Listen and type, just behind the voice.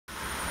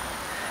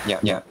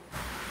Yeah.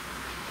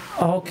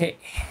 Okay,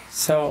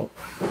 so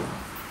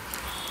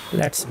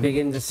let's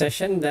begin the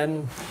session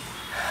then.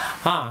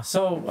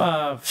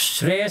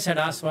 Shreyas had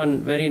asked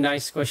one very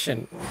nice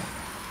question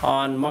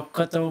on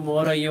Mokkato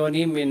Mora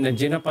Yonim in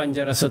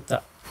Jinapanjara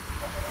Sutta.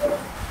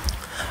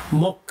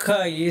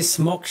 Mokha is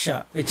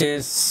moksha, which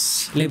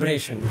is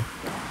liberation.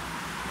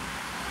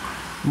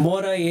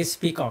 Mora is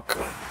peacock.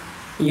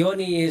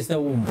 Yoni is the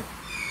womb.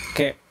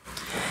 Okay.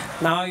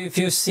 Now, if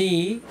you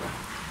see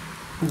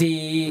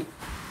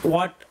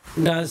what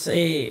does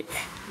a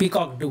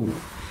peacock do?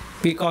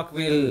 Peacock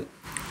will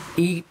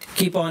eat,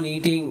 keep on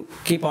eating,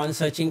 keep on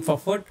searching for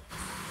food.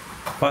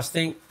 First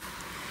thing.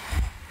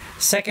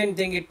 Second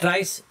thing, it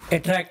tries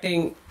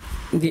attracting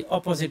the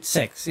opposite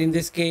sex. In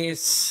this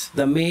case,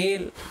 the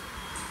male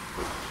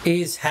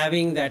is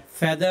having that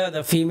feather,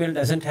 the female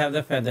doesn't have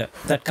the feather,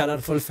 that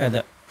colorful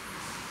feather.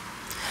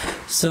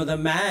 So the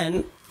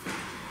man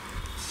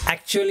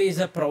actually is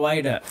a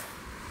provider,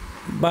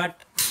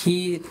 but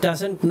he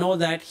doesn't know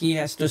that he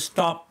has to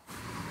stop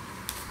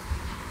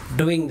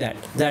doing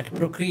that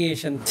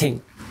procreation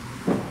thing.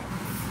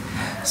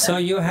 So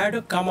you have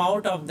to come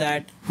out of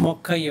that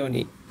Mokha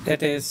Yoni,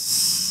 that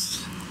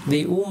is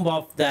the womb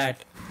of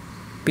that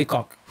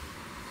peacock.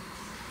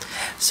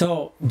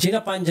 So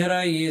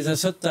Jinapanjara is a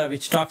sutta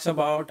which talks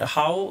about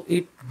how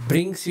it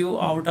brings you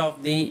out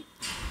of the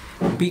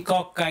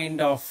peacock kind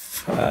of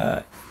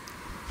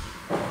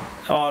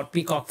or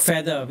peacock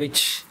feather,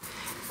 which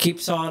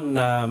keeps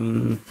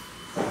on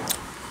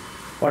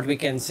what we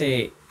can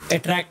say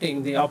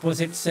attracting the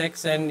opposite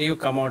sex, and you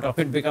come out of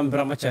it, become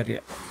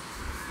brahmacharya.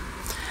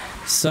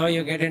 So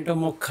you get into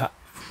mukha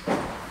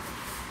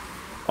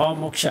or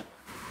moksha.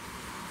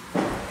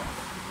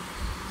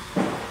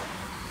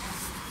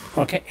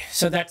 Okay,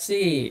 so that's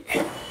the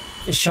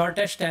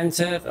shortest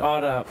answer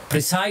or a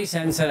precise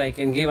answer I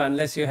can give,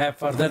 unless you have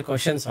further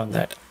questions on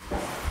that.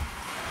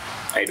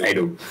 I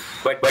do.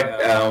 But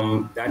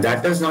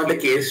that is not the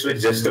case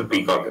with just the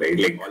peacock, right?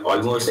 Like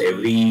almost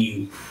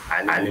every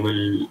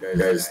animal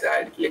does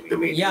that. Like the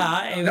main.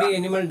 Yeah, every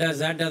animal does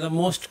that. The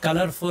most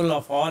colorful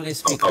of all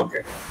is peacock.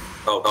 Okay.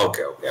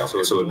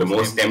 So the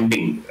most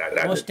tempting.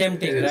 Most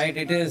tempting, right?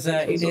 It is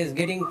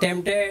getting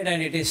tempted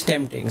and it is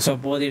tempting. So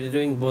both, it is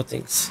doing both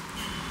things.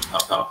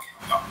 Okay.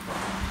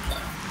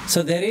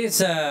 So there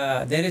is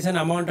an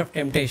amount of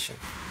temptation.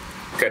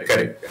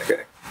 Correct.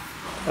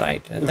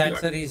 Right, and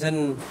that's the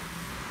reason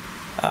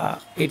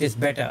it is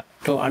better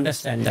to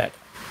understand that.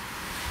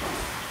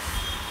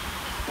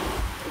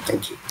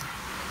 Thank you.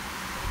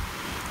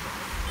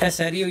 Yes,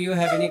 Ariu, you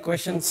have any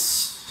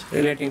questions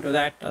relating to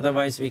that?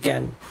 Otherwise, we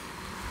can.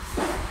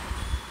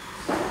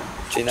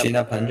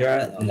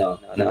 Jinapanjara? No,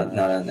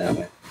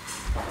 not.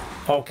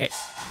 Okay,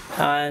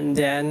 and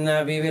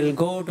then we will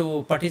go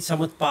to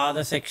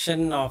Paticcasamutpada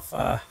section of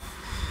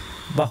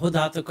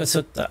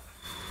Bahudhātukasutta.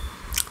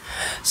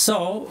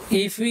 So,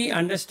 if we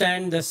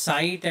understand the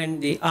sight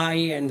and the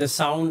eye and the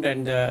sound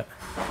and the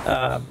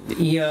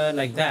ear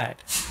like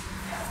that,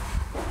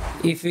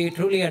 if we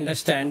truly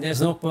understand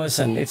there's no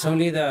person, it's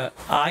only the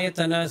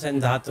ayatanas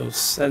and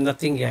dhatus and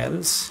nothing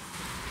else,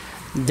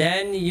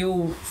 then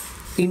you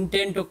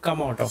intend to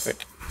come out of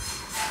it,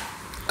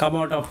 come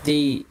out of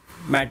the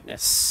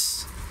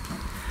madness.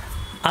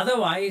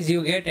 Otherwise,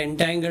 you get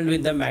entangled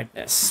with the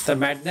madness. The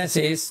madness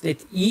is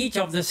that each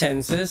of the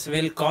senses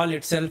will call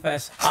itself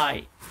as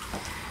I.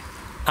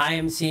 I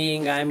am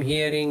seeing, I am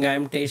hearing, I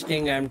am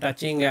tasting, I am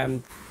touching, I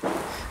am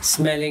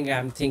smelling, I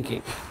am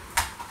thinking.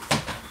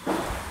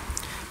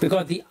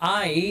 Because the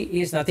I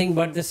is nothing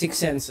but the six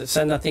senses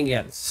and nothing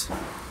else.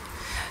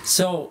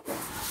 So,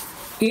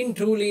 in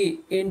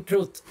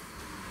truth,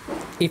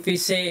 if we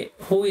say,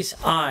 who is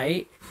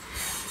I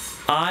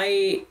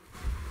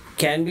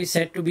can be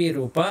said to be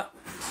Rupa,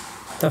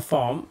 the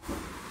form.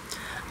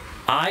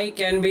 I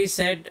can be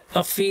said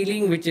a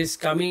feeling which is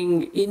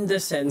coming in the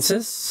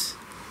senses.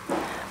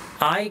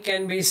 I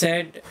can be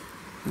said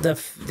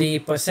the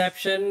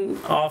perception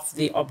of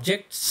the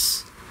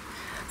objects.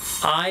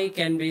 I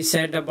can be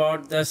said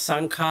about the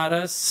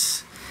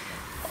sankharas.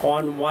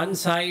 On one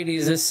side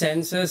is the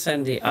senses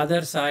and the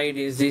other side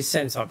is the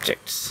sense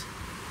objects.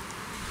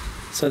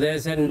 So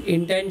there's an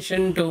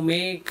intention to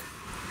make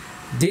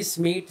this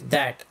meet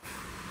that.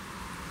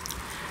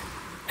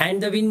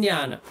 And the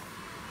vijnana.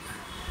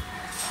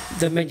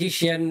 The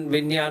magician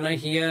vijnana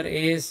here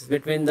is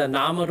between the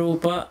nama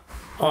rupa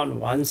on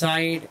one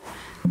side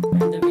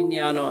and the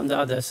vijnana on the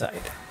other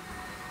side.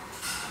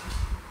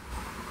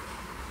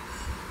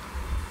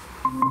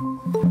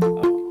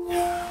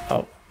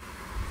 Oh.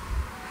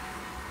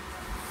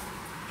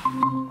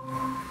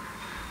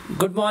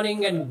 Good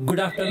morning and good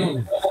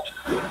afternoon.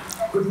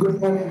 Good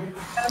morning.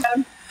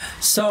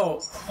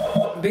 So,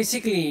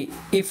 basically,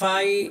 if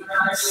I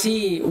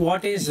see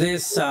what is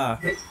this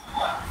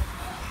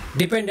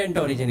dependent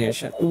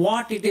origination,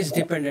 what it is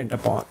dependent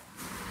upon.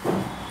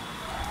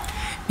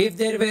 If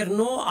there were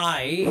no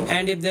I,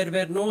 and if there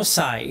were no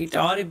sight,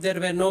 or if there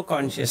were no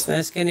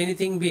consciousness, can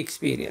anything be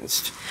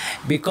experienced?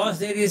 Because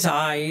there is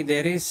I,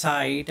 there is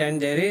sight,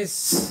 and there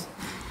is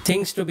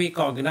things to be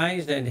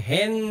cognized, and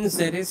hence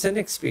there is an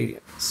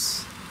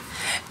experience.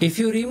 If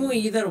you remove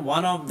either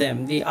one of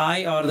them, the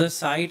eye or the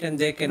sight, and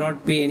there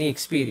cannot be any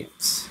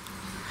experience.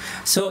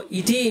 So,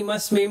 iti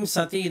imasmim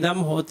sati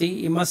idam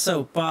hoti, imassa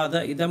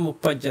upada idam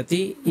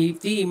uppajjati,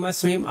 iti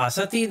imasmim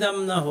asati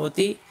idam na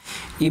hoti,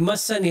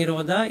 imassa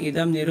nirodha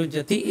idam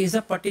nirujjati is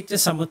a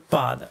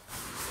Paticcasamutpada.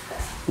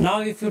 Now,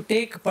 if you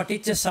take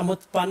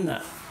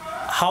Paticcasamutpanna,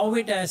 how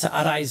it has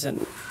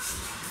arisen,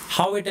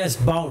 how it has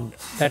bound,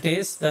 that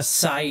is the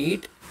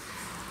sight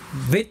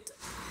with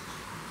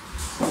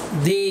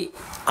the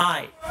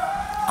eye,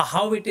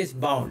 how it is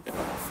bound,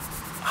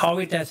 how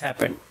it has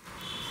happened.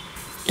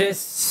 It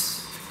is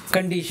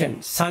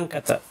conditioned,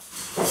 sankata,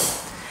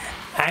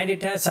 and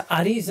it has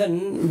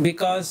arisen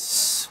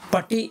because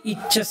pati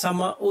ichcha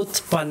sama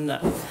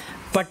utpanna.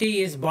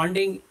 Pati is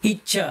bonding,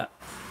 ichcha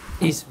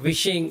is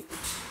wishing,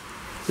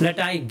 let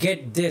I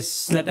get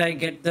this, let I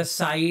get the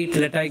sight,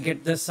 let I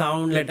get the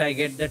sound, let I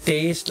get the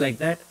taste, like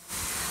that.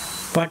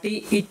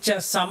 Pati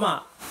ichcha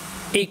sama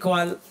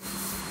equal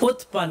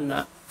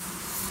utpanna,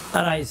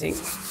 arising.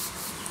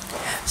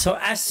 So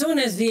as soon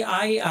as the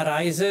eye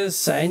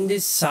arises and the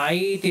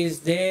sight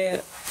is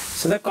there,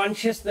 so the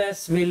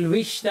consciousness will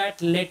wish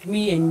that let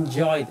me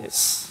enjoy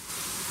this.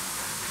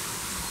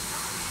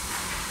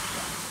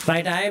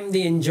 Right, I am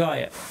the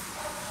enjoyer.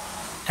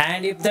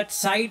 And if that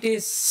sight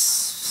is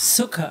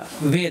sukha,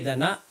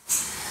 vedana,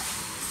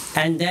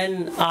 and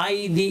then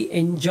I the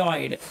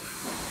enjoyed,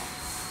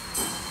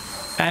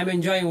 I am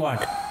enjoying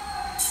what?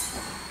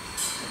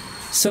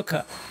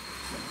 Sukha.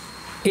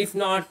 If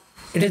not,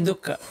 it is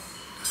dukkha.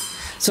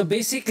 So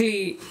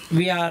basically,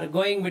 we are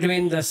going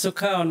between the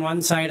sukha on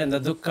one side and the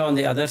dukkha on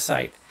the other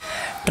side,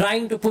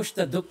 trying to push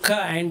the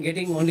dukkha and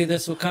getting only the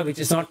sukha, which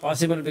is not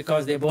possible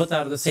because they both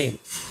are the same.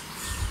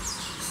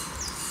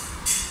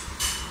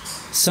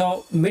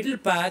 So middle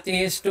path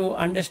is to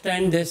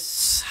understand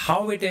this,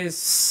 how it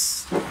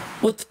is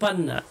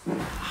utpanna,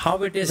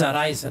 how it is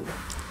arisen.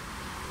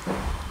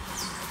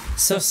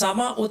 So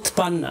sama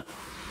utpanna,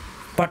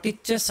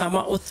 paticca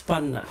sama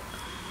utpanna.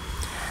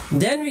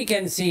 Then we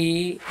can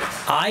see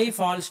eye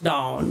falls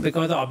down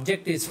because the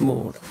object is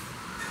moved.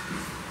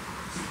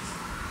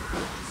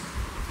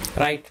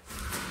 Right?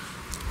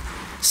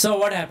 So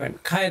what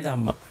happened? Khaya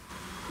Dhamma.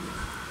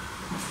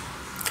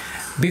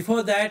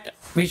 Before that,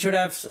 we should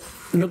have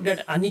looked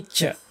at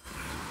anicca.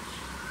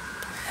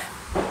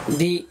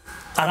 The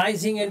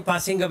arising and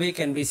passing away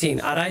can be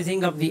seen.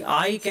 Arising of the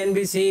eye can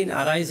be seen.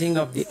 Arising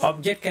of the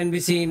object can be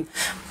seen.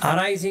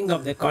 Arising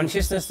of the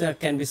consciousness that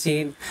can be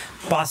seen.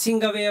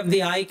 Passing away of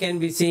the eye can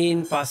be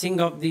seen. Passing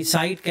of the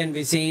sight can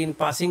be seen.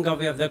 Passing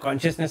away of the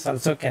consciousness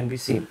also can be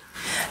seen.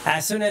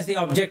 As soon as the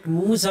object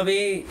moves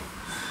away,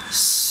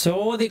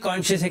 so the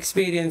conscious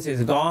experience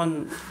is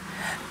gone.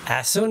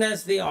 As soon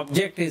as the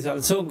object is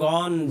also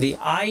gone, the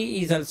I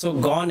is also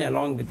gone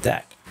along with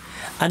that.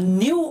 A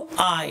new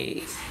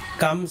I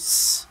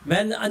comes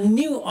when a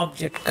new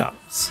object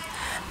comes,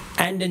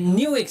 and a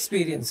new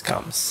experience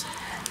comes,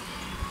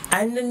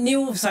 and a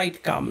new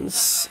sight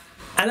comes,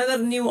 another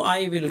new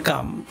I will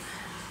come,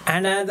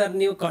 and another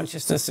new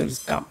consciousness will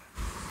come.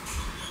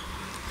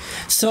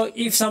 So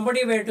if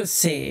somebody were to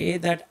say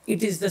that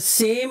it is the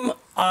same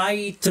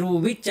I through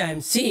which I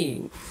am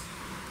seeing,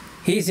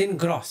 he is in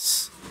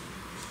gross.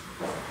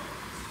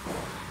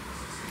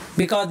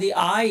 Because the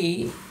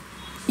I,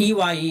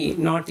 EYE,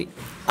 not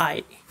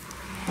I,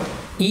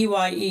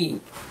 EYE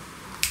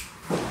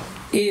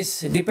is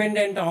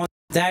dependent on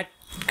that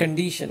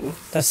condition,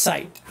 the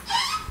sight.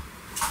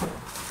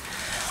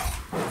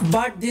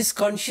 But this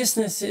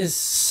consciousness is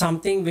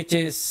something which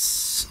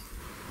is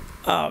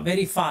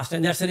very fast,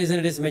 and that's the reason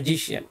it is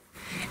magician.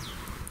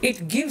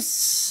 It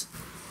gives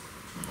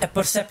a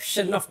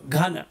perception of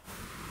ghana,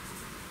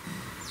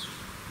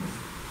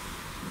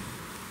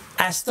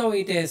 as though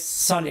it is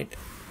solid,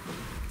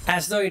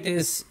 as though it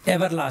is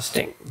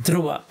everlasting,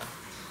 dhruva.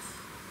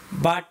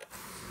 But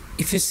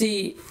if you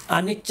see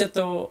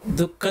aniccato,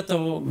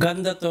 dukkhato,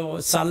 gandhato,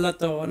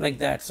 sallato, like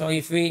that. So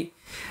if we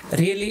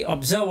really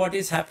observe what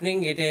is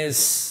happening, it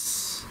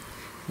is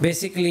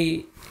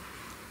basically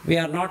we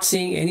are not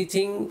seeing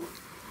anything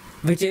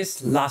which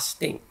is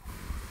lasting,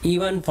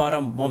 even for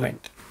a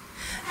moment.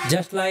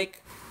 Just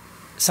like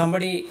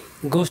somebody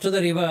goes to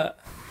the river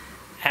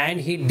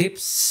and he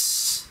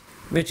dips,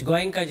 which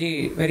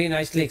Goenkaji very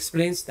nicely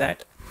explains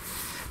that.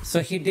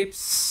 So he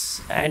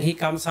dips and he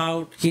comes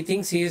out, he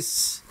thinks he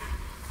is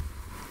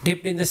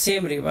dipped in the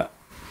same river,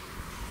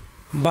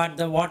 but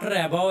the water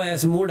above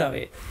has moved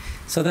away.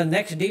 So the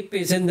next dip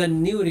is in the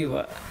new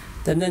river,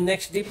 then the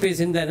next dip is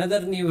in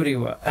another new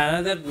river,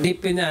 another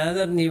dip in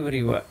another new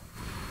river.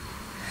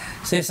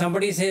 So if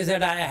somebody says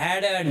that I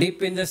had a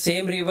dip in the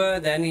same river,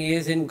 then he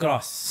is in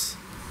gross.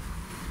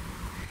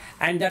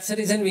 And that's the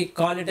reason we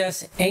call it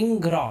as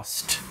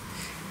engrossed.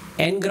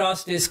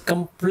 Engrossed is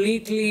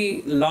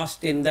completely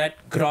lost in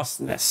that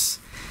grossness.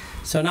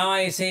 So now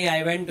I say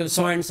I went to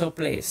so and so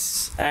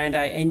place and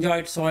I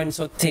enjoyed so and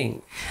so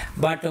thing.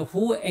 But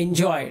who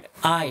enjoyed?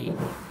 I.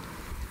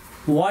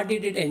 What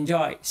did it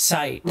enjoy?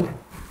 Sight.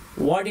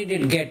 what did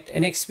it get?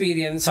 An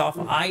experience of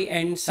eye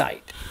and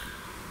sight.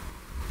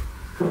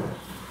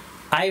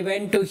 I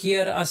went to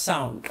hear a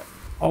sound.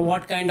 Or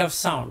what kind of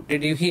sound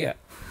did you hear?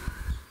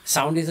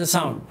 Sound is a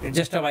sound, it's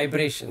just a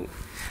vibration.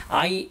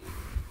 Eye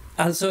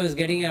also is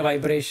getting a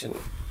vibration.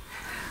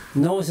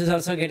 Nose is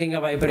also getting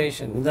a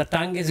vibration. The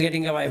tongue is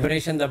getting a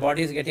vibration, the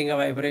body is getting a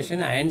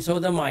vibration, and so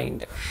the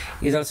mind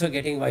is also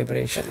getting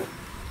vibration.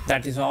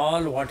 That is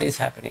all what is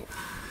happening.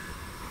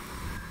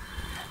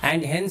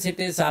 And hence it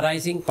is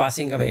arising,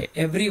 passing away.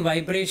 Every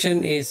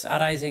vibration is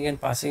arising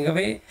and passing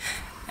away,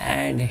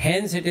 and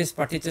hence it is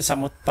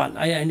Paticcasamutpada,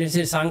 and it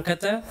is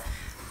Sankhata,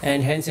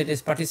 and hence it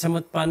is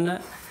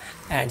Paticcasamutpada.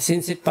 And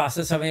since it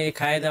passes away,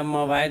 Kaya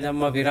Dhamma, Vaya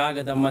Dhamma,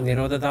 Viraga Dhamma,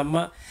 Nirodha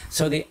Dhamma.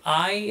 So the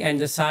eye and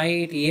the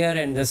sight, ear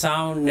and the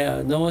sound,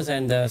 nose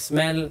and the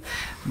smell,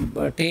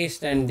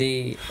 taste and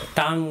the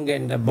tongue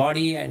and the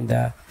body and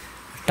the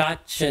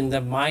touch and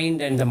the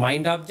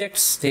mind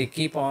objects, they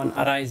keep on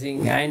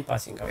arising and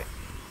passing away.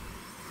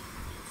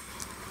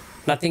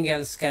 Nothing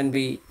else can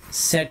be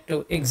said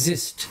to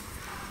exist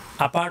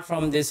apart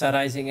from this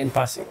arising and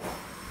passing.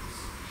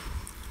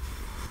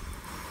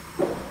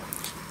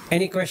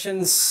 Any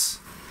questions?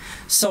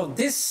 So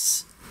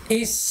this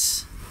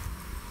is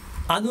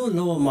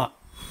anuloma.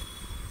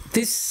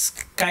 This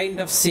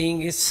kind of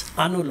seeing is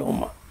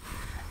anuloma.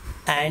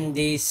 And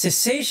the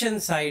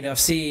cessation side of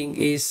seeing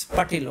is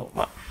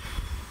patiloma.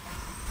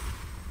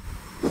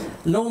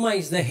 Loma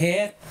is the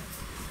hair.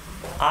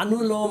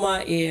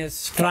 Anuloma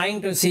is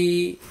trying to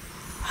see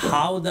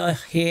how the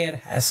hair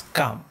has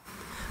come.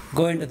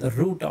 Go into the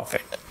root of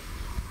it.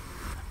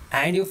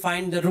 And you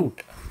find the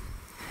root.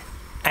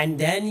 And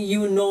then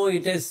you know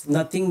it is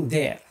nothing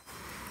there.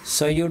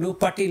 So you do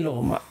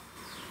patiloma,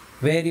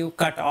 where you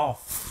cut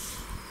off.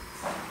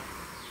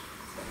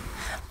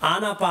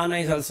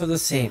 Anapana is also the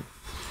same.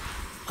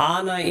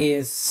 Ana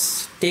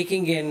is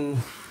taking in,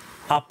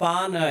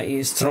 apana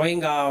is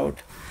throwing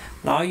out.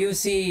 Now you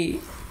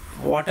see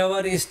whatever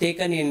is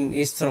taken in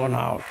is thrown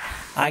out.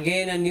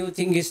 Again a new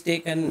thing is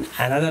taken,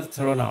 another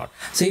thrown out.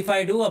 So if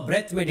I do a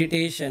breath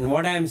meditation,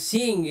 what I am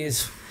seeing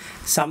is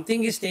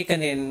something is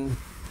taken in,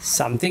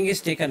 something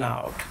is taken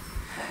out.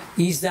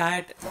 Is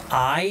that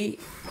I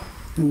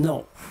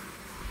know.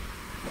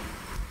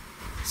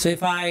 So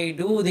if I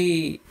do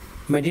the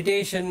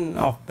meditation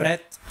of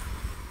breath,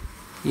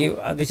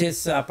 which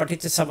is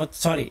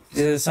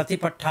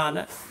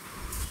Satipatthana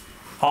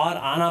or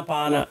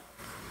Anapana,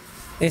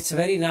 it's a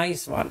very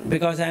nice one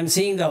because I am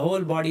seeing the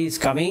whole body is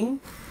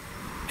coming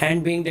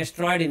and being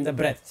destroyed in the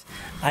breath.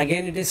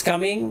 Again it is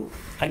coming,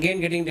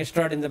 again getting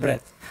destroyed in the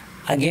breath.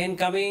 Again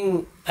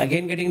coming,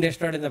 again getting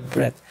destroyed in the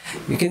breath.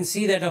 You can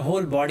see that a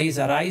whole body is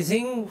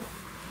arising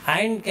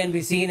and can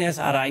be seen as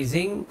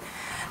arising,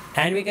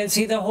 and we can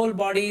see the whole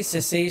body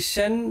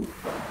cessation,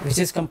 which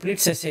is complete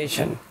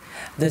cessation.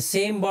 The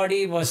same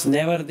body was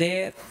never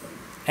there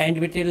and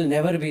it will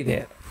never be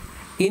there.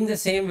 In the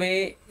same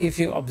way, if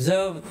you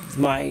observe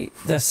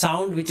the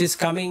sound which is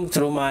coming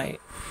through my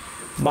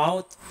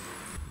mouth,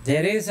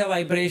 there is a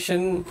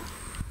vibration,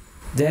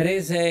 there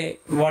is a,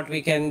 what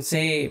we can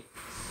say,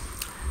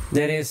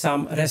 there is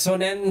some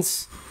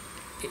resonance.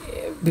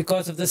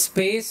 Because of the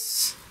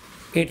space,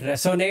 it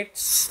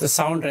resonates, the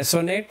sound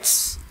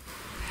resonates.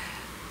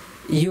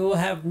 You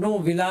have no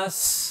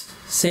vilas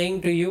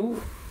saying to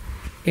you,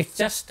 it's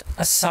just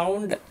a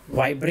sound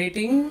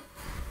vibrating.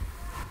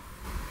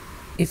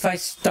 If I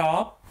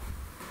stop,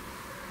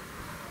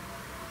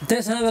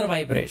 there's another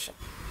vibration.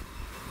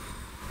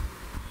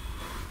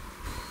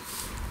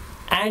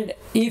 And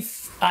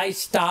if I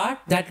start,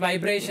 that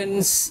vibration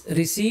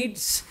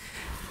recedes,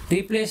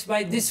 replaced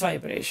by this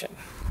vibration.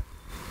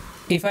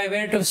 If I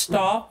were to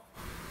stop,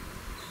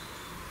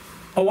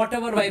 or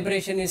whatever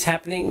vibration is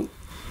happening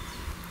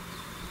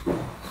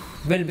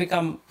will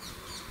become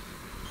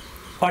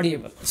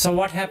audible. So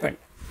what happened?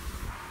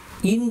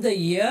 In the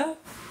ear,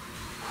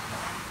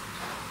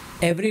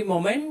 every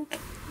moment,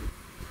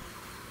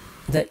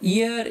 the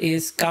ear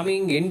is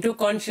coming into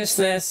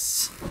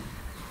consciousness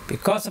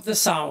because of the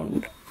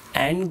sound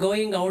and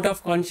going out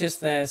of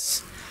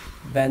consciousness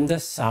when the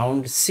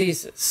sound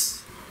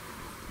ceases.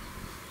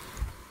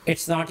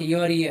 It's not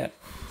your ear,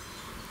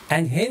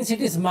 and hence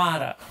it is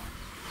Mara.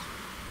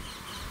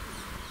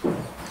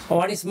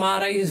 What is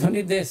Mara is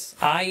only this,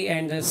 eye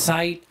and the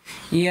sight,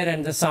 ear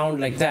and the sound,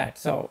 like that.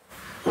 So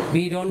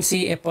we don't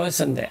see a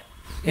person there.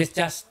 It's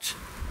just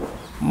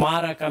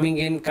Mara coming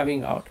in,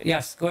 coming out.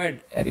 Yes, go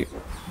ahead, Eric.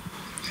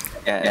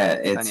 Yeah,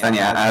 it's funny.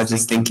 I was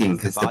just thinking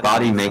because the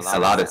body makes a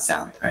lot of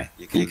sound, right?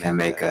 You can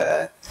make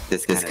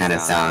this kind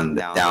of sound,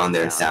 down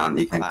there sound.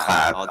 You can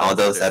clap, all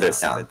those other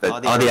sounds.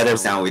 But all the other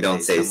sound we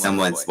don't say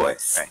someone's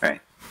voice,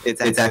 right?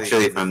 It's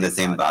actually from the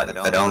same body,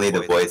 but only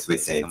the voice we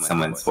say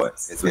someone's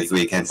voice, because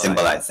we can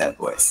symbolize that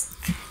voice.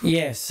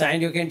 Yes,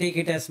 and you can take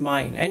it as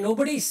mine. And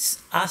nobody's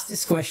asked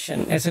this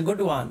question. It's a good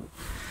one.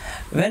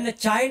 When a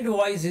child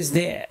voice is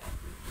there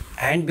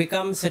and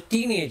becomes a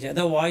teenager,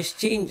 the voice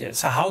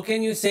changes. How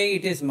can you say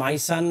it is my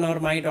son or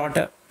my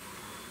daughter?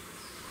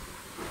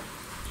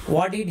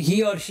 What did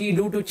he or she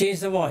do to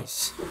change the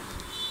voice?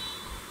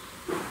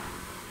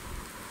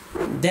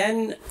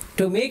 Then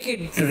to make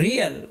it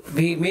real,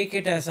 we make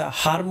it as a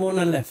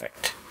hormonal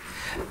effect.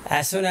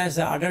 As soon as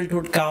the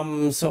adulthood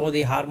comes, so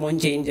the hormone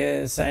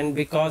changes, and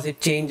because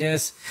it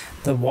changes,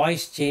 the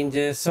voice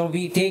changes. So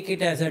we take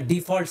it as a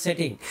default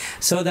setting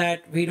so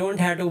that we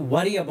don't have to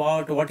worry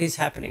about what is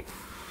happening.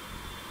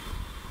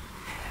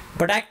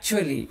 But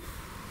actually,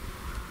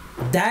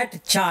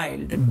 that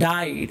child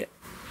died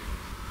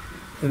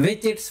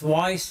with its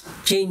voice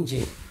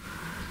changing.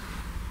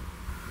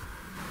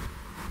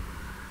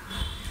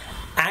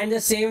 And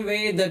the same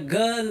way, the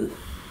girl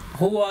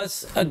who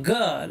was a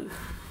girl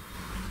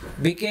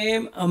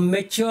became a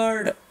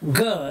matured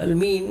girl,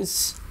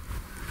 means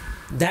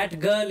that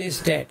girl is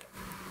dead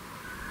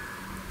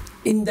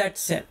in that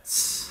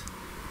sense,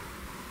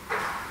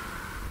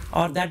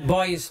 or that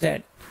boy is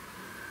dead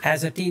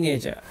as a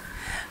teenager.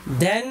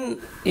 Then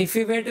if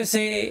we were to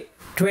say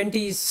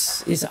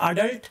 20s is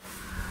adult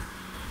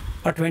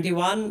or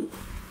 21,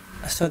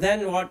 so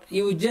then what,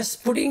 you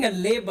just putting a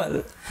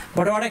label,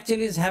 but what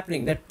actually is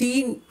happening, the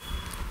teen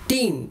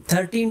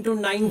 13 to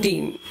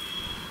 19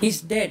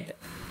 is dead.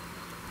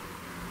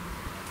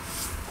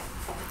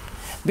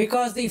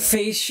 Because the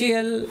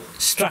facial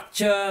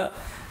structure,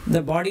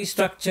 the body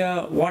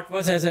structure, what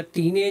was as a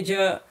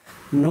teenager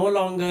no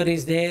longer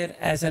is there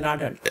as an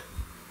adult.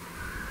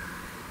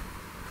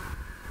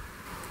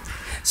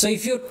 So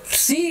if you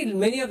see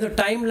many of the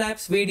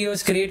time-lapse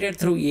videos created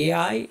through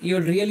AI,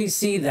 you'll really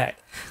see that.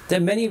 There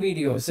are many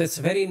videos. It's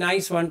a very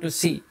nice one to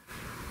see.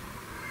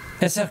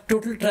 It's a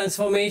total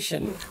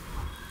transformation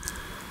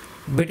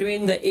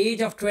between the age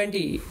of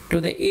 20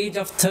 to the age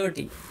of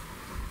 30.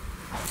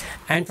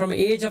 And from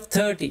age of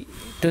 30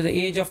 to the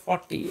age of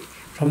 40,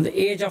 from the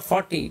age of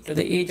 40 to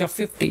the age of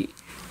 50,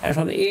 and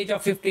from the age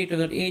of 50 to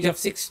the age of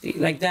 60.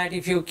 Like that,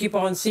 if you keep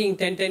on seeing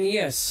 10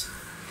 years,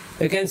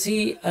 you can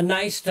see a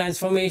nice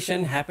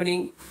transformation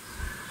happening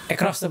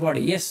across the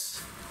body.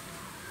 Yes?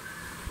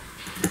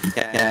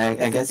 Yeah,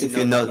 I guess if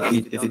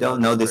you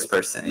don't know this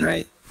person,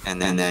 right,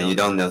 and then you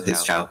don't know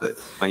his childhood,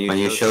 when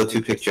you show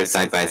two pictures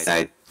side by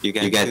side, you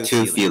get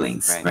two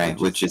feelings, right,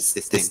 which is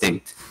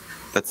distinct.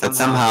 But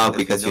somehow,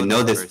 because you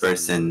know this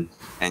person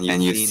and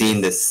you've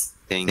seen this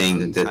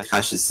thing, the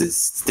consciousness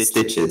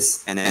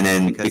stitches, and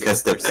then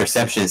because the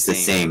perception is the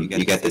same,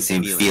 you get the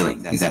same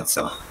feeling. Is that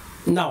so?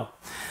 No.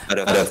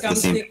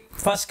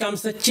 First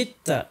comes the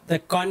chitta, the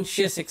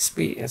conscious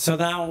experience. So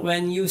now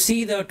when you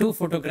see the two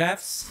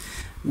photographs,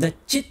 the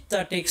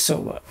chitta takes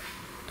over.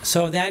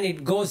 So then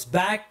it goes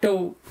back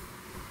to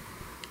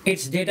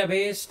its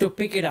database to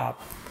pick it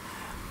up.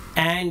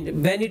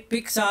 And when it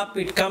picks up,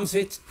 it comes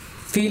with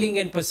feeling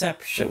and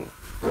perception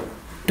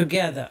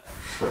together.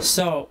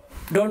 So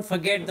don't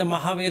forget the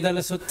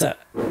Bahudhātukasutta,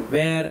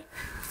 where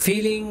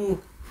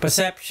feeling,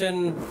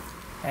 perception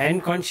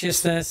and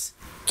consciousness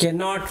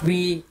cannot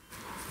be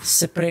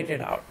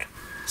separated out.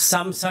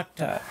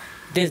 Samsatta,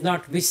 it is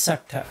not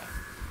visatta.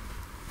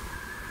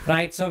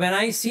 Right? So when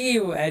I see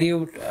you, and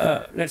you,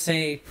 let's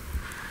say,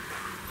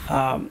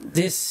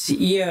 this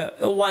year,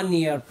 1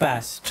 year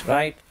passed,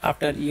 right,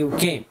 after you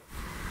came.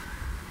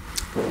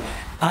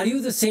 Are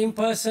you the same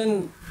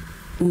person?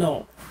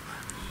 No.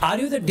 Are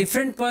you the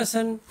different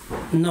person?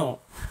 No.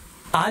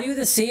 Are you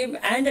the same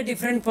and a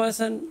different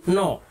person?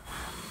 No.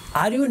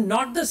 Are you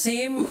not the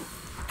same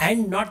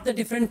and not the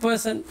different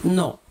person?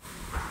 No.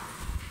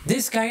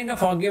 This kind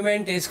of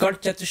argument is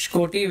called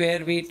Chatushkoti,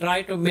 where we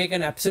try to make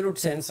an absolute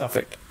sense of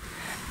it.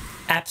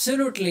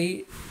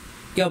 Absolutely,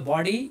 your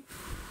body,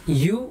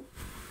 you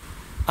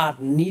are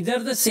neither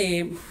the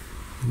same,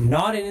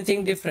 nor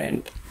anything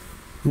different,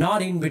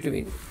 nor in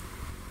between.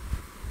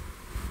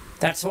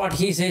 That's what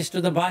he says to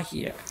the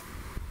Bahya.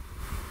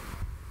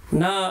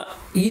 Na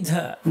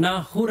idha,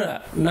 na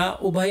hura, na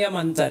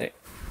ubhayamantare.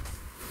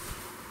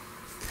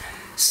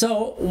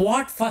 So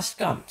what first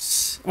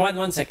comes?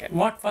 One second.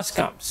 What first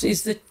comes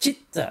is the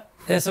chitta.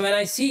 So when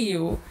I see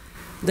you,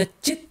 the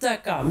chitta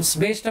comes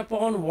based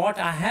upon what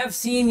I have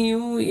seen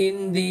you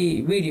in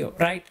the video,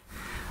 right?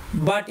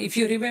 But if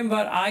you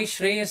remember, I,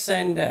 Shreyas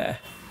and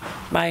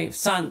my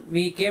son,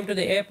 we came to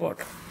the airport.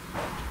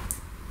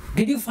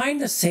 Did you find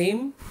the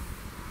same?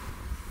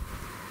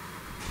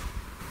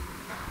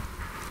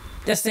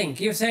 Just think,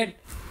 you said,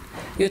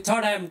 you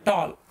thought I am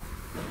tall,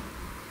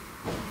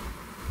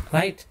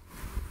 right?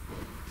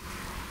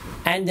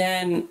 And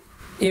then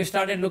you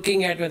started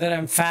looking at whether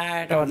I'm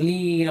fat or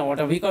lean or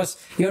whatever, because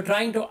you're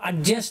trying to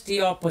adjust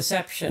your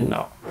perception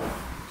now.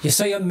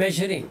 So you're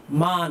measuring,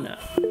 mana,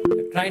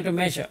 you're trying to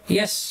measure.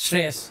 Yes,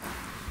 Shreyas?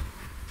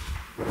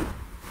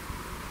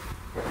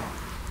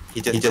 He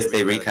just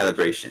said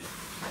recalibration.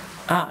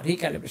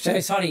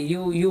 Recalibration. Sorry,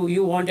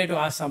 you wanted to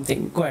ask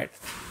something. Go ahead.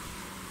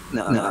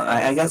 No,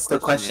 I guess the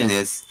question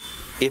is,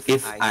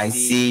 if I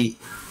see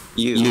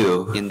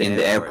you in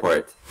the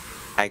airport,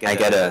 I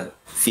get a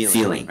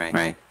feeling,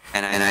 right?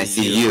 And I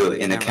see you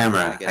in the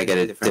camera, I get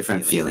a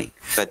different feeling.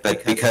 But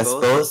because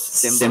both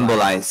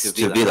symbolize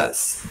to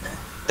Vilas,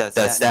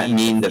 does that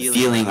mean the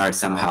feeling are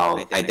somehow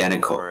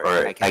identical,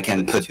 or I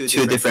can put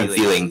two different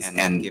feelings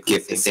and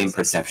give the same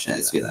perception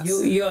as Vilas?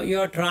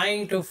 You're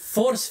trying to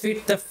force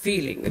fit the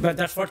feeling, but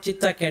that's what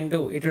Chitta can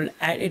do. It will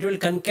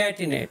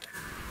concatenate.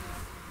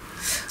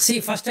 See,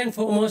 first and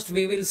foremost,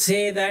 we will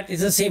say that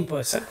it's the same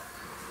person.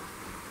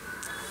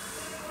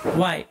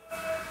 Why?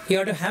 You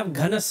have to have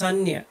ghana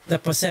sanya, the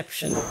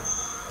perception.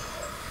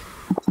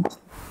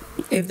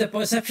 If the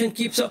perception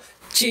keeps on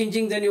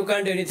changing, then you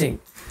can't do anything.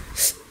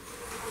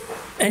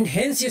 And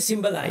hence you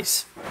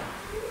symbolize,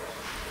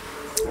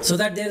 so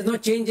that there is no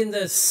change in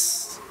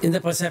the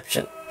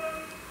perception.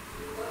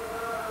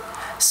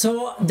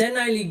 So then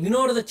I'll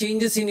ignore the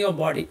changes in your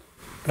body,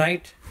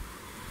 right?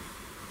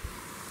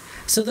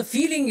 So the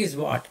feeling is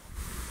what?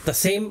 The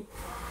same.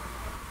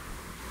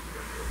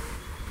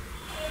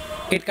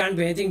 It can't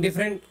be anything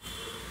different,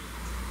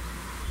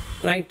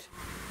 right?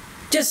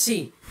 Just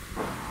see.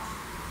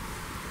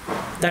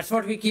 That's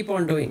what we keep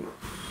on doing.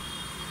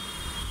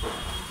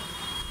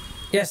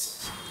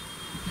 Yes.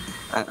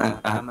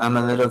 I'm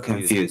a little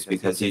confused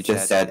because you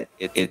just said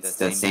it's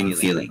the same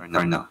feeling,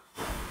 or no?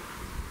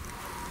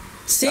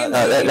 Same.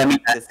 Let me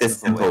ask this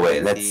simple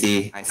way. Let's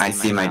see. I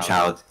see my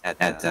child at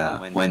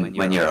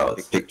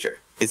 1-year-old picture.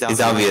 It's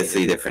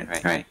obviously different,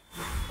 right?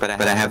 But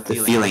I have the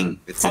feeling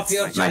Of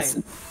your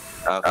child.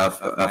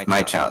 of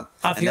my child,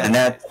 Of your and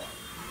that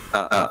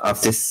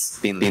of this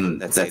being,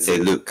 let's say,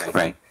 Luke,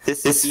 right?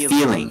 This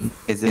feeling,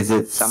 is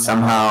it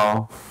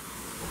somehow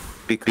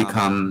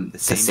become the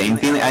same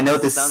feeling? I know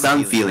this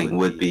some feeling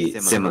would be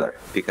similar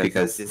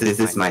because this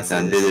is my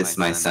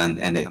son,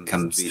 and it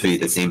comes to be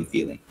the same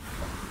feeling.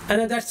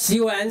 And that's,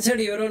 you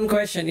answered your own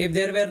question. If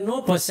there were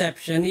no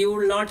perception, you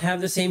will not have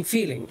the same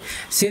feeling.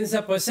 Since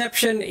the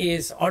perception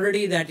is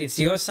already that it's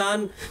your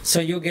son,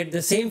 so you get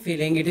the same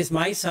feeling. It is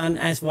my son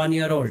as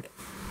 1-year-old.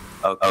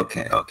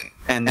 Okay.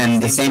 And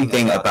the same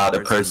thing about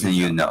a person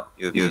you know.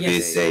 You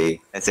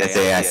say, let's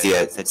say I see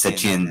a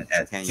Sachin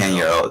at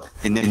 10-year-old.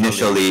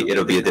 Initially,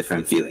 it'll be a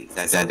different feeling,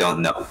 as I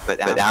don't know. But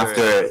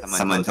after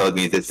someone told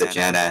me this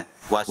Sachin, I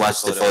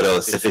watched the photo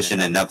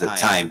sufficient enough of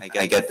time,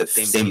 I get the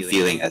same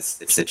feeling as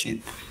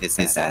Sachin. Is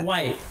that?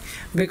 Why?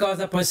 Because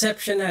the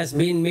perception has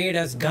been made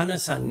as ghana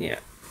sanya.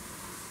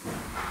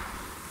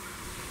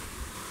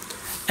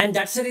 And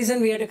that's the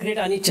reason we have to create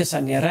anicca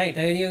sanya, right?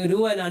 When you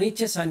do an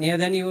anicca sanya,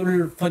 then you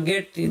will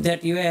forget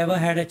that you ever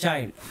had a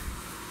child,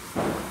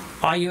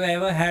 or you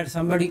ever had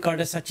somebody called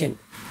a Sachin.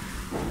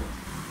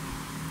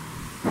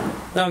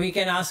 Now we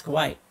can ask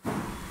why.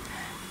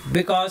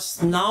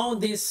 Because now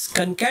this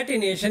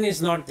concatenation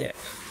is not there.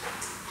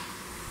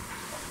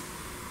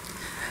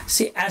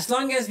 See, as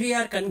long as we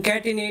are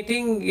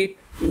concatenating, it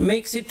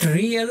makes it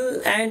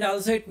real, and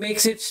also it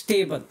makes it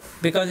stable,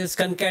 because it's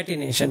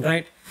concatenation,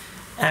 right?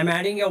 I'm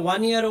adding a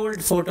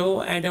 1-year-old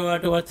photo and to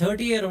a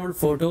 30-year-old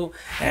photo,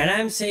 and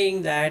I'm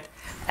saying that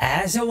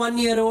as a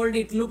 1-year-old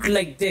it looked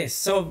like this.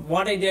 So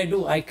what did I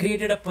do? I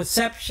created a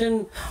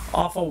perception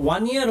of a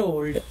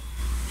 1-year-old,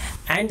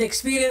 and the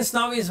experience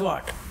now is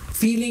what?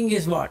 Feeling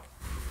is what?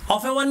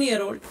 Of a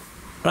 1-year-old,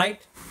 right?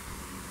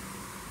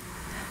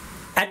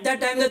 At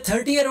that time the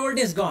 30-year-old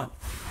is gone.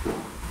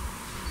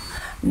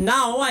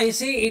 Now I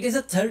say it is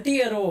a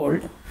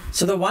 30-year-old.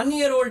 So the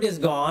 1-year-old is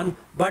gone,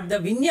 but the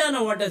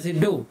vijnana, what does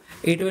it do?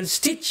 It will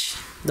stitch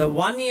the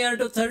 1 year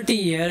to 30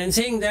 year and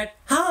saying that,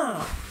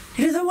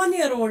 it is a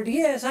 1-year-old.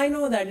 Yes, I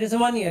know that. It is a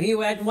 1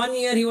 year. At 1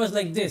 year he was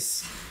like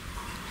this.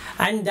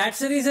 And that's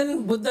the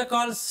reason Buddha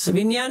calls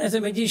vijnana as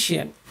a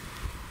magician.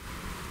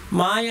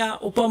 Maya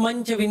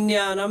upamancha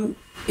vijnanam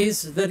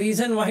is the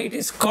reason why it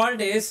is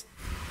called is,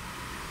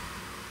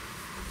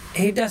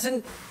 he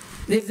doesn't,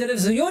 if there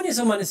is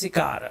yoniso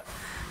manasikara,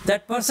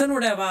 that person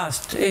would have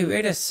asked, hey,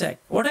 wait a sec,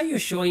 what are you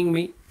showing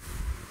me?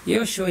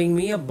 You're showing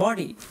me a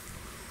body.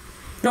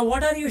 Now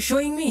what are you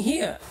showing me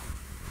here?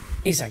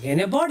 Is again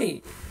a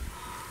body.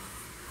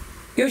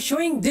 You're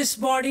showing this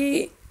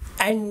body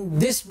and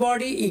this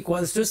body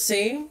equals to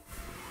same.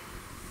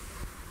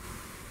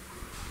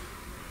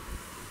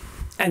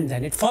 And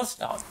then it falls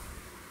down.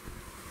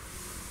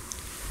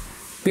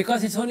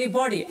 Because it's only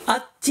body.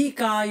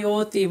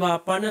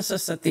 Atthikayotiva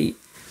panasasati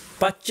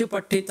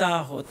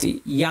pachupattita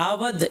hoti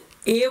yavad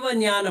eva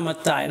jnana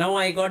mattaya. Now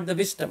I got the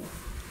wisdom.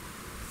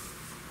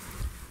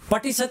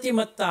 Patisati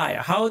mattaya.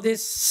 How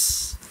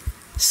this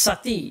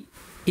sati,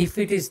 if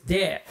it is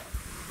there,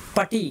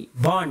 pati,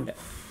 bond.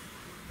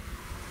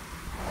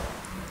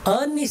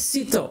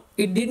 Anisito,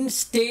 it didn't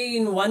stay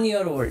in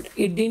 1-year-old.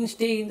 It didn't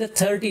stay in the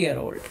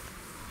 30-year-old.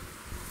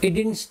 It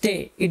didn't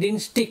stay. It didn't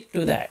stick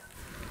to that.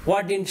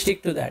 What didn't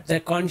stick to that? The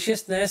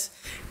consciousness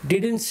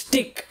didn't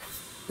stick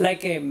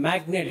like a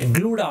magnet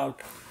glued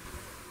out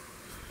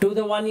to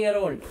the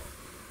 1-year-old.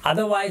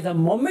 Otherwise, the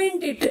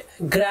moment it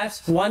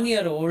grasps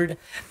 1-year-old,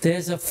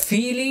 there's a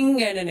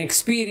feeling and an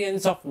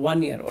experience of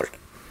 1-year-old.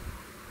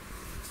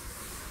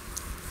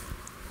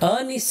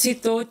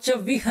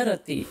 Anisitocha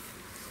viharati.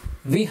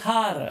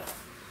 Vihara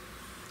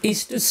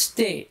is to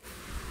stay.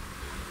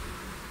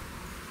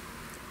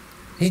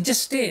 It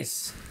just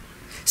stays.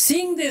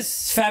 Seeing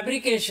this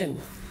fabrication,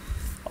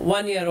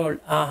 1-year-old,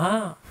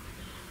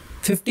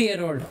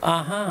 50-year-old,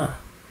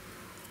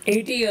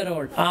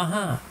 80-year-old,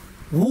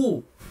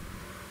 Who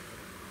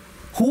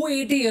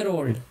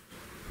 80-year-old?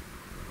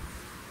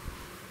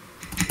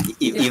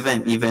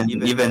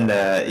 Even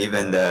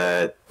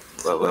the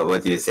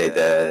what do you say,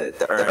 the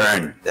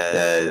urn,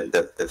 the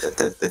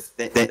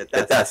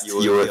dust,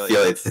 you will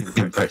feel it's the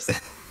same person.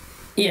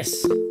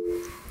 Yes.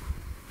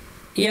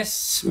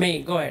 Yes,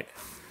 May, go ahead.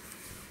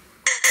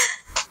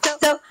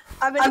 So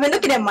I've been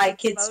looking at my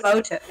kid's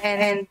photo,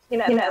 and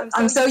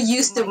I'm so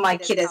used to my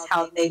kid as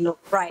how they look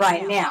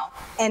right now.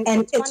 And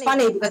it's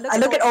funny because I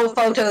look at old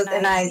photos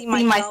and I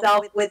see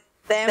myself with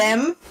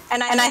them,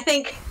 and I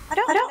think, I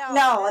don't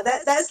know,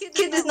 that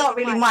kid is not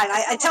really mine.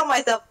 I tell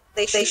myself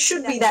they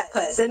should be that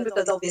person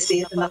because obviously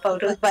it's in the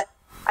photos, but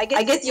I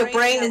guess your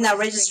brain is now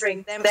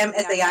registering them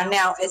as they are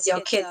now as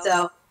your kid.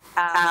 So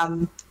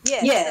so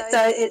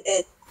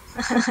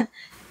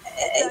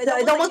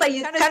it's almost like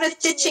you're kind of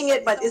stitching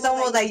it, but it's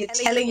almost like you're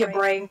telling your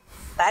brain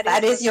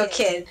that is your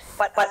kid.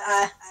 But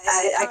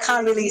I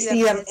can't really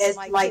see them as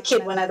my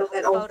kid when I look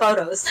at old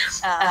photos.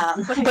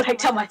 But I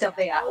tell myself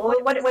they are.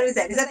 What is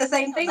that? Is that the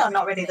same thing or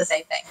not really the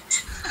same thing?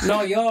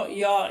 No,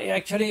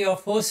 you're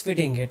force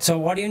fitting it. So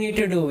what you need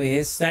to do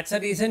is, that's the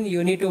reason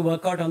you need to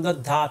work out on the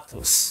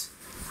dhatus.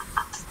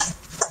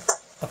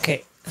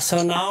 Okay,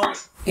 so now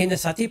in the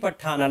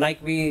Satipatthana,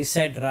 like we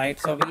said, right?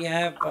 So we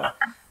have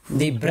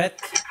the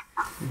breath,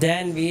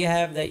 then we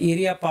have the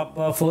Iriya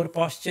Pabba, 4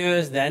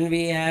 postures, then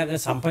we have the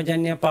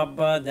Sampajanya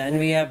Pabba, then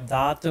we have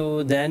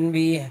Dhatu, then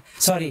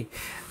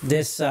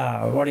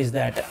what is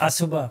that?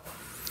 Asubha,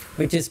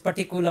 which is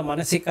Paticula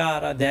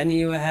Manasikara, then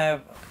you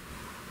have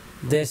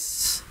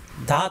this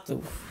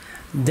Dhatu,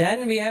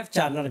 then we have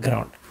charnel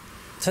ground.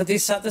 So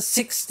these are the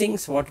 6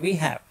 things what we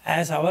have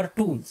as our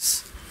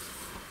tools.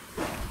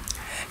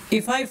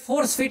 If I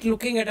force fit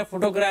looking at a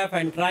photograph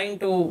and trying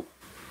to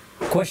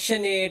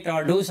question it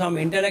or do some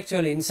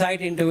intellectual insight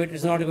into it,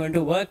 is not going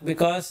to work,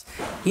 because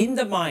in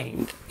the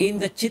mind, in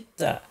the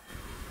chitta,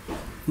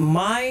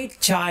 my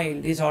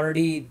child is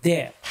already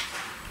there.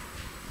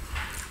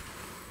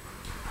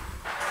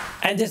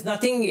 And there's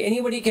nothing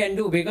anybody can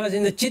do, because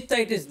in the chitta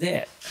it is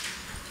there.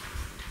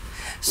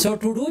 So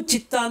to do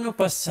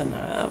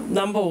chittanupassana,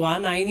 number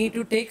 1, I need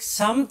to take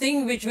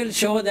something which will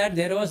show that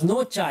there was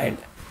no child.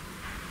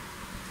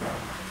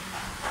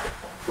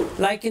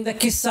 Like in the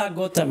Kissa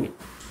Gautami,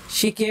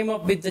 she came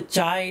up with the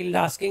child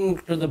asking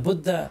to the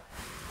Buddha,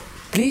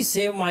 please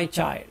save my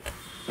child.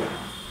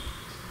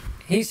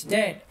 He's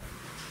dead.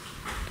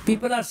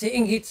 People are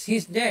saying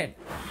he's dead.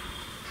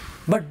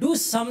 But do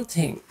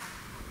something.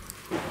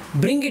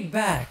 Bring it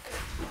back.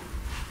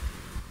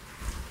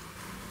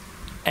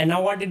 And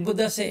now what did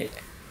Buddha say?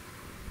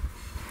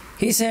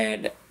 He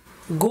said,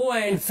 go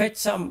and fetch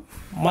some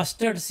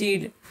mustard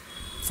seed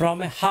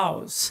from a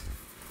house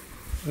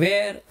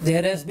where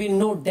there has been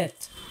no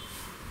death.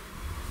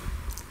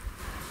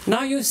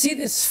 Now you see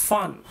this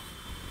fun.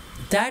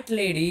 That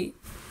lady,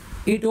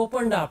 it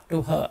opened up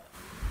to her.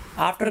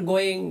 After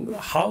going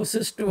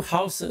houses to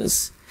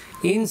houses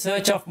in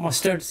search of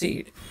mustard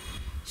seed,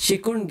 she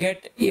couldn't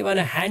get even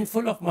a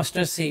handful of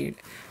mustard seed.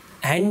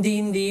 And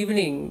in the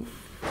evening,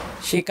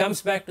 she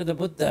comes back to the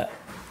Buddha.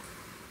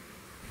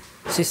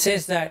 She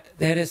says that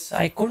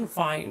I couldn't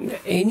find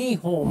any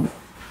home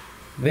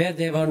where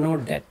there were no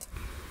death.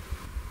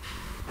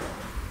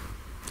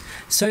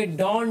 So it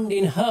dawned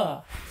in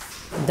her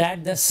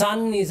that the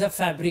sun is a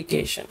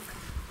fabrication.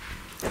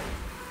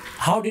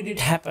 How did it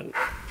happen?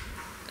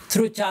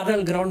 Through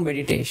charnel ground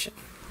meditation.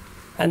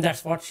 And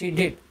that's what she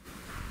did.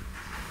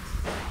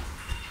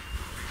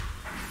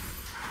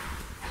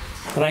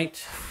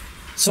 Right?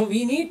 So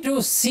we need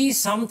to see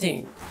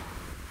something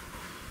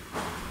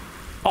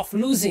of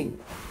losing.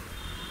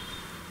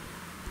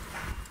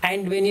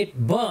 And when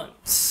it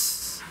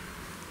burns,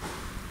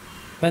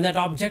 when that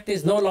object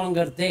is no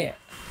longer there,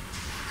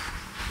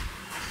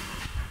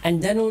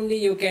 and then only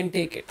you can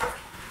take it.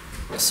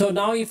 So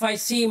now if I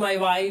see my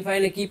wife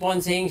and I keep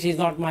on saying she's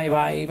not my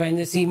wife, and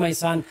I see my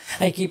son,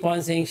 I keep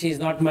on saying she's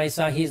not my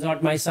son, he's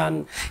not my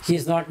son,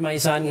 he's not my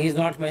son, he's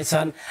not my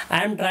son.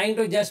 I'm trying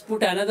to just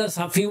put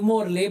a few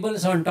more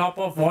labels on top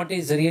of what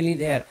is really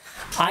there.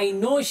 I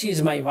know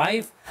she's my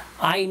wife,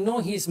 I know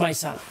he's my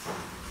son.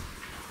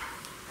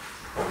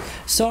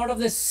 So out of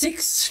the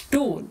 6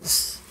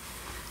 tools,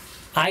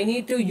 I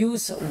need to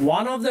use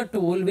one of the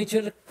tool which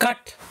will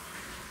cut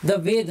the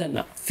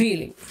Vedana,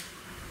 feeling.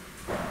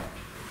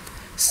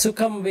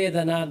 Sukham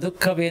Vedana,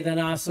 Dukkha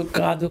Vedana,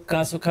 Sukha,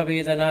 Dukkha, Sukha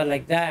Vedana,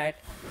 like that.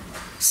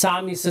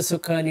 Samisa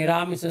Sukha,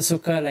 Niramisa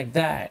Sukha, like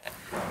that.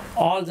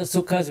 All the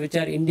Sukhas which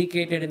are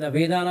indicated in the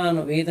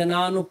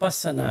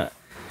Vedananupassana,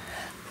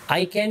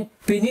 I can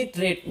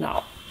penetrate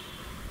now.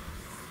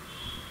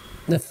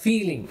 The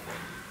feeling.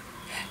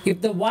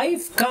 If the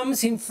wife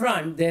comes in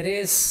front, there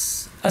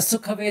is a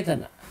Sukha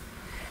Vedana.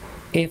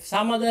 If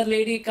some other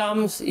lady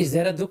comes, is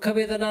there a Dukkha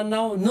Vedana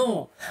now?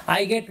 No.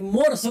 I get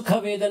more Sukha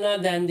Vedana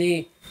than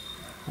the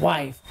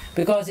wife.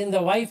 Because in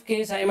the wife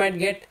case, I might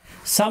get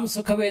some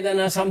Sukha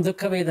Vedana, some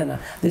Dukkha Vedana.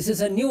 This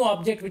is a new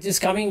object which is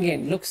coming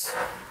in, looks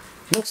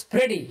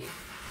pretty.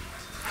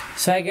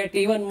 So I get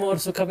even more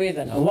Sukha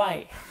Vedana.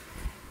 Why?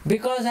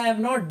 Because I have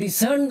not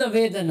discerned the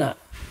Vedana.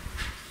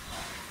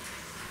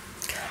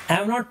 I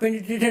have not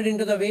penetrated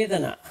into the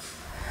Vedana.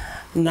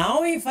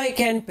 Now if I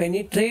can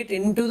penetrate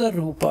into the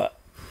Rupa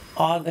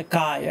or the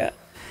Kaya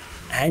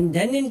and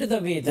then into the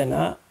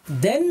Vedana,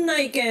 then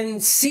I can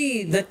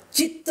see the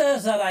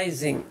Chittas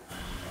arising.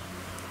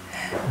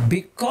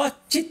 Because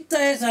Chitta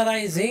is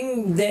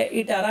arising,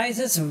 it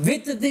arises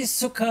with the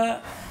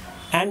Sukha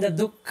and the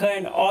Dukkha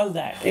and all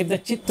that. If the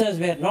Chittas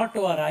were not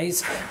to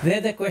arise,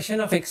 where the question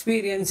of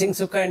experiencing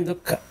Sukha and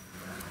Dukkha.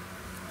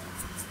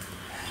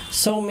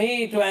 So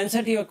to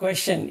answer to your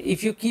question,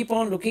 if you keep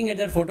on looking at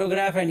that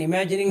photograph and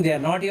imagining they are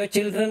not your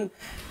children,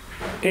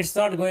 it's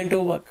not going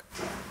to work.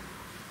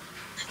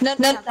 No.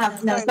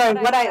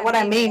 Sorry, what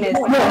I mean is.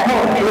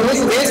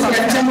 His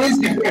question is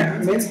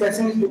different. His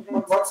question is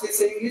different. What she's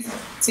saying is,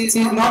 she's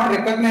not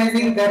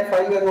recognizing that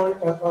 5-year-old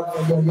or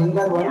the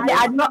younger one. Yeah,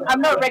 I'm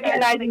not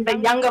recognizing the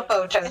younger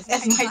photos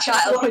as my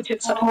child.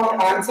 So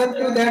answer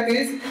to that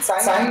is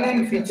sign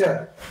and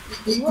feature.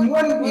 Even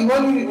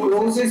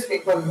closest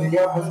people,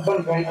 your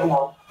husband right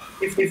now,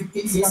 if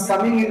he's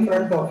coming in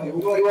front of you,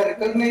 you are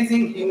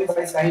recognizing him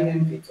by sign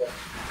and feature.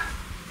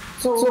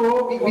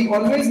 So we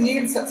always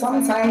need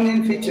some sign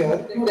and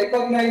feature to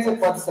recognize a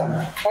person,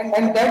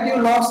 and that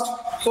you lost.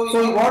 So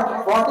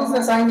what is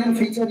the sign and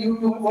feature you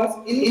took was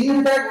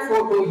in that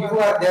photo you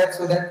are there,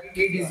 so that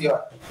kid is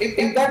yours.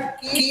 If that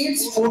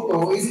kid's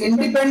photo is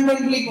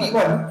independently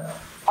given,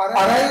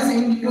 arise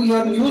into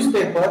your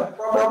newspaper,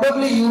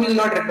 probably you will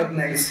not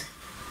recognize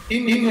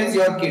him as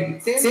your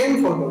kid.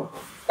 Same photo,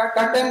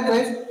 cut and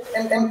paste,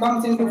 and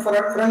comes into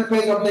front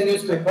page of the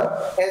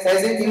newspaper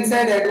as an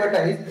inside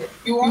advertised.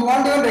 You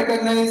won't even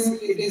recognize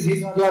it is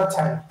your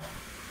child.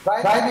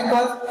 Why?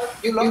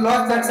 Because you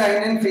lost that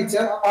sign and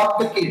feature of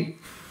the kid.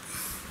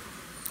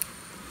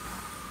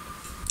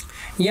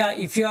 Yeah,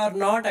 if you are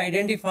not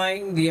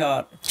identifying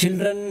your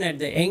children at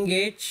the young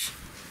age,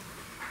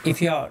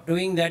 if you are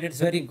doing that, it's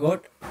very good.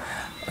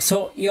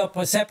 So your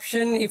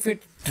perception, if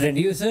it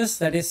reduces,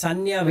 that is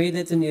sanya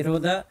vedati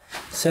nirodha.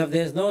 So if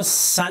there is no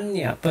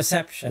sanya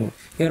perception,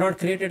 you have not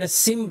created a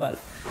symbol,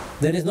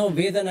 there is no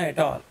vedana at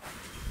all.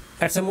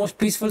 That's the most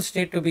peaceful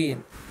state to be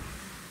in.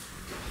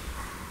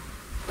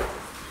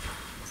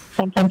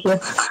 Thank you.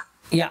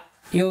 Yeah,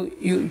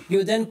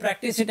 you then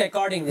practice it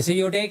accordingly. So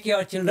you take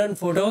your children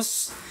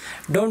photos,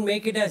 don't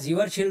make it as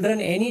your children.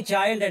 Any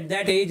child at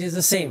that age is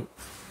the same.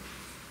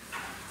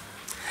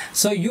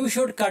 So you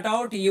should cut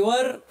out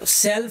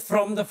yourself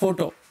from the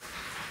photo.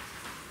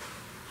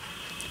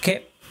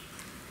 Okay.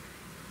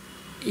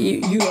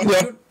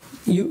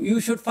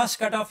 You should first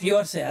cut off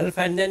yourself,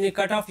 and then you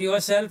cut off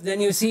yourself, then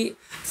you see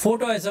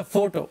photo as a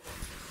photo.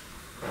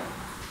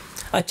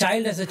 A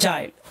child as a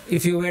child,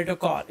 if you were to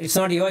call. It's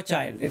not your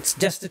child, it's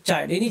just a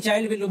child. Any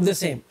child will look the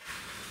same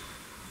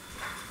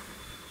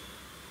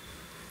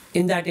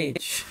in that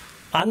age.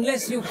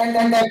 Unless you...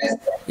 And that is,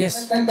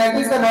 yes. And that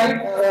is the right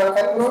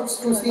approach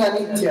to see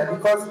anicca,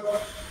 because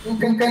you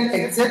can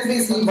exactly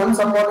see once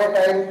upon a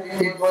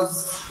time it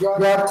was your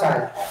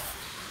child.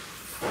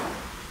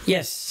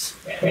 Yes.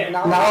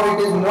 Now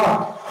it is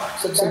not.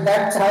 So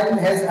that child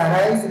has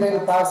arisen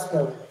and passed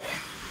away.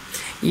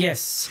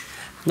 Yes.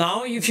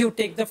 Now if you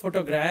take the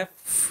photograph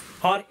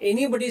or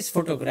anybody's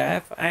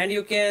photograph and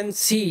you can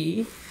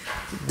see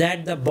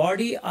that the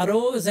body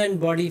arose and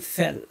body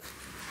fell,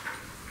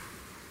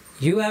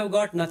 you have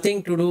got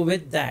nothing to do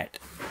with that.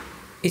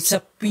 It's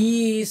a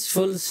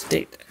peaceful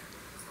state.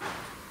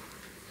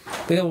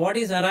 Because what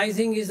is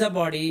arising is the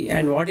body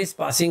and what is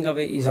passing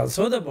away is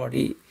also the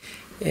body.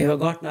 You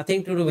have got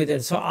nothing to do with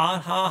it. So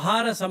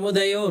ahara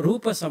samudayo,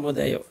 rupa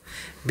samudayo.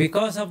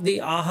 Because of the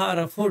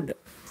ahara food,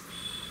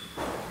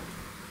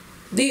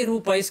 the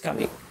rupa is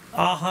coming.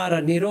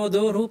 Ahara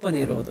nirodho, rupa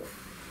nirodho.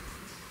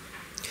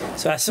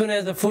 So as soon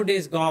as the food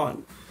is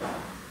gone,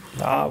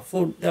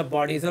 the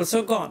body is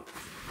also gone.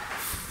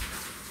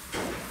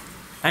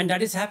 And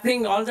that is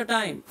happening all the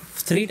time.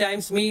 3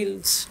 times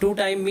meals, 2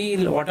 times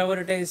meal, whatever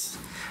it is.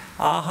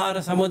 Ahara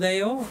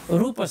samudayo,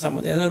 rupa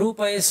samudayo. The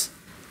rupa is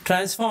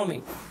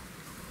transforming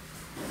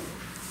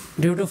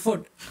due to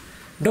food.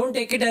 Don't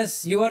take it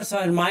as yours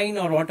or mine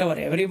or whatever.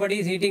 Everybody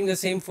is eating the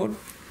same food.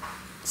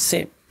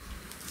 Same.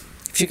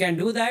 If you can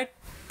do that,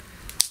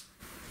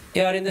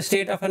 you are in the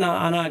state of an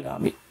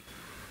anagami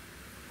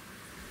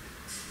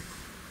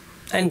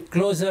and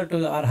closer to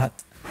the arhat.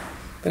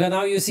 Because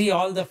now you see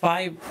all the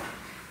 5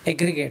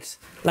 aggregates.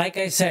 Like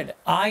I said,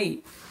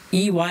 I,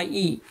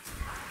 E-Y-E,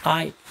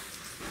 I,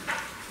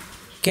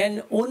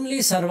 can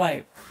only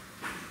survive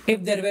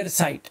if there were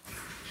sight.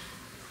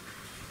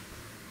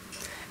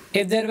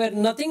 If there were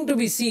nothing to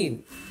be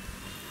seen,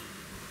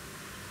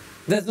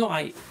 there's no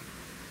I.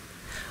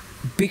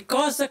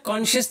 Because the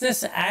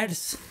consciousness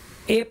adds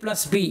A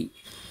plus B,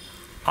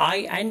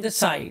 I and the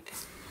sight,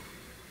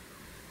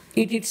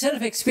 it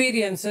itself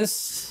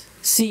experiences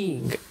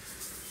seeing.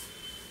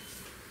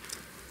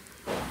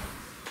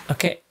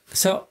 Okay,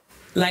 so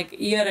like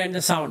ear and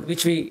the sound,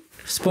 which we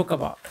spoke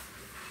about.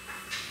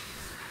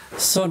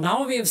 So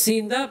now we have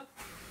seen the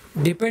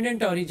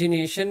dependent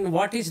origination.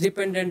 What is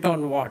dependent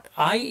on what?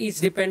 I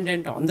is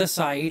dependent on the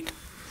sight.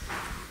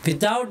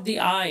 Without the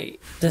I,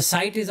 the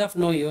sight is of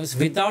no use.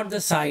 Without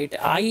the sight,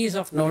 I is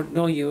of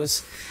no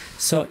use.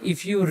 So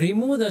if you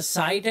remove the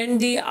sight and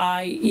the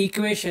I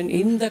equation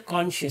in the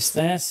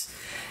consciousness,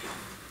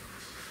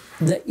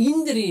 the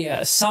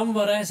indriya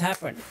samvara has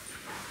happened.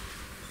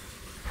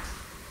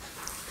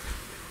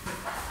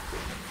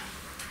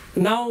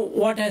 Now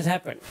what has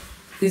happened?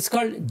 It's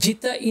called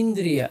jita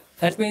indriya.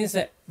 That means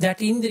that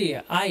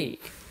indriya, I,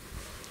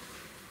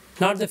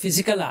 not the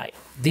physical I,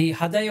 the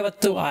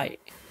hadayavattu I,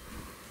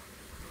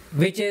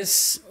 which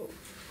is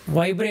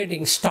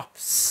vibrating,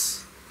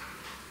 stops.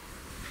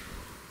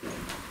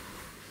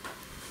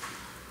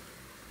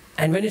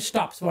 And when it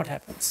stops, what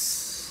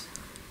happens?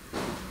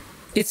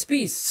 It's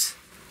peace.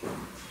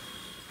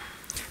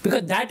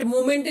 Because that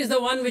moment is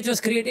the one which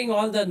was creating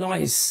all the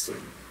noise.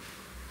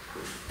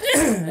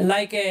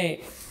 Like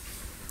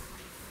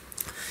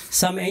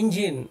some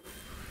engine,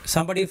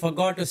 somebody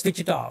forgot to switch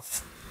it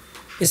off.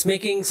 It's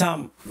making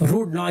some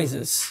rude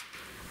noises.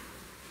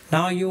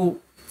 Now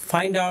you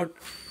find out,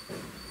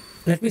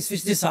 let me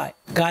switch this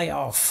guy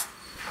off.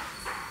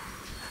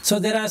 So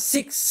there are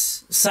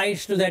 6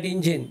 sides to that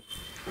engine.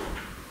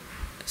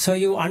 So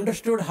you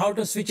understood how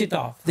to switch it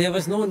off. There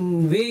was no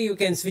way you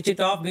can switch it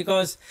off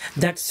because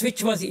that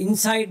switch was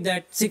inside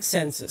that 6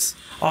 senses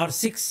or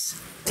 6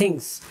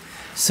 things.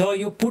 So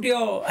you put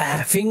your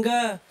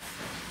finger,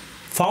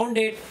 found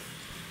it,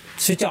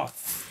 switch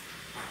off.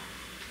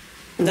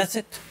 That's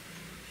it.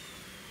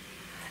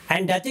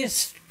 And that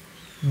is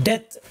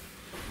death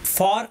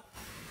for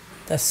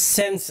the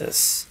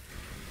senses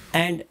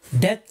and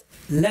death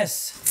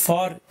less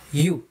for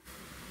you.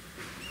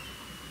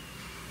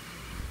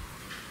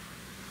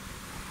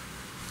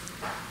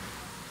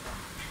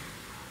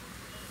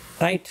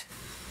 Right?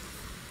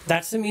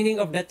 That's the meaning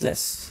of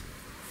deathless.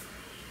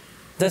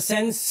 The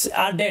senses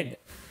are dead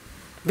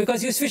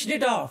because you switched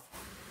it off.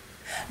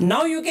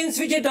 Now you can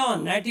switch it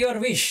on at your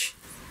wish.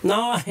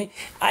 Now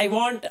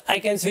I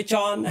can switch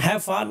on,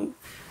 have fun.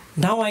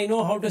 Now I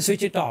know how to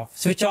switch it off.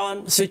 Switch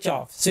on, switch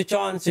off, switch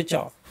on, switch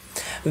off.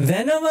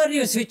 Whenever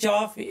you switch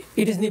off, it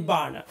is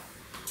Nibbana.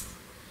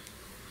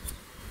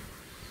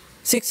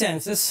 6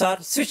 senses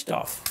are switched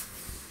off.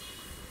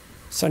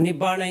 So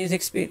Nibbana is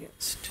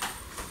experienced.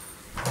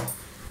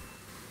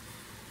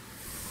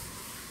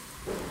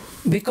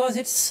 Because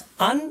it's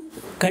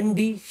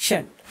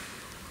unconditioned.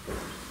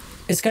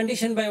 It's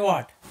conditioned by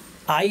what?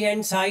 Eye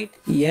and sight,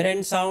 ear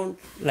and sound,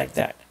 like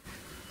that.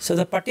 So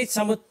the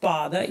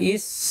Paticcasamutpada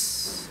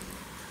is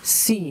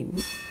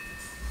seen.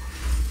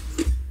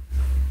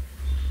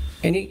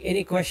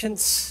 Any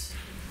questions?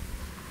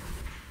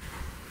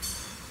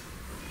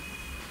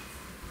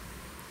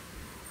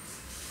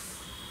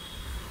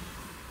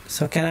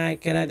 So can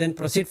I then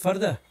proceed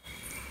further?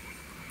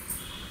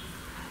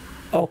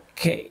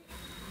 Okay.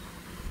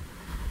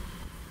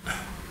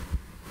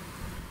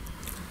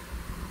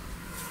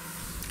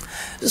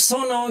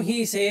 So now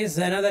he says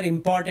another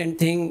important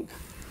thing.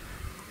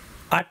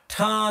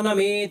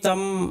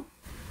 Atthānametam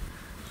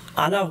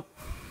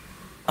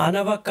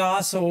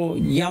anavakaso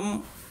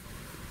yam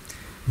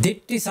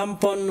ditti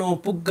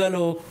sampanno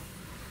puggalo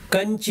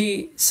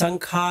kanchi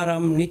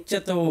sankharam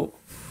nichyato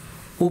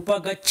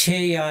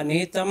upagacheya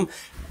netam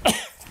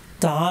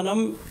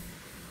tanam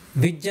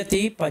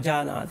vijjati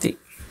pajanati.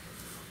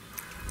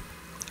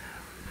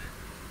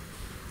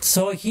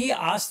 So he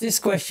asked this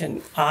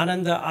question,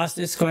 Ananda asked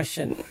this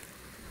question.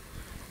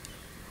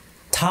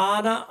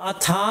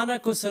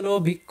 Hānāṭhānakusala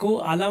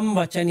bhikkhu alam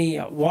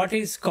vachaniya. What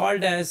is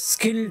called as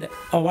skilled,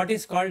 or what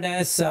is called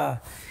as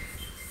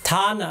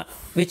thāna,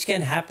 which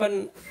can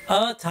happen,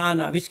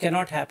 athāna, which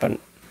cannot happen.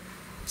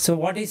 So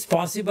what is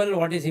possible,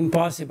 what is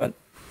impossible?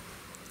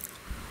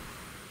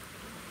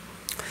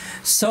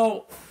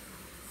 So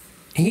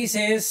he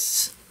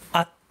says,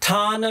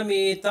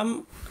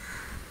 atthānametam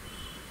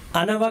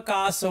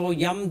anavakaso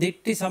yam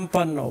ditti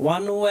sampanno.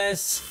 One who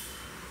has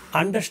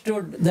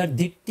understood the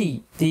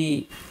ditti,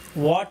 the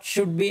what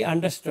should be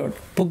understood.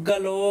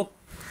 Puggalo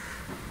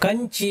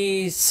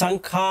kanchi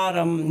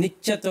sankharam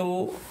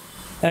nichyato.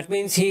 That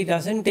means he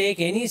doesn't take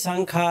any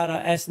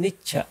sankhara as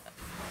nichya.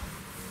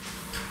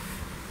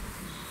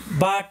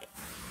 But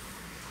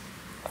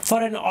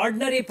for an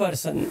ordinary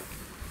person,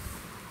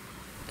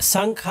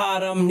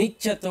 sankharam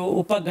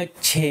nichyato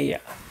upagacheya.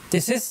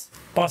 This is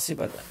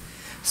possible.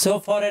 So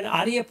for an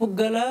Arya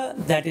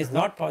Puggala, that is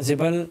not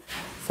possible.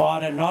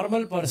 For a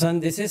normal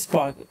person, this is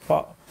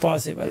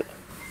possible.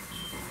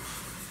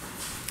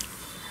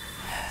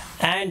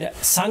 And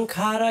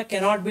sankhara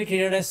cannot be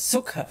treated as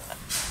sukha.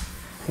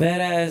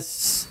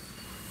 Whereas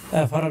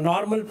for a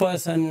normal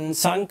person,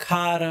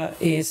 sankhara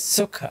is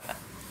sukha.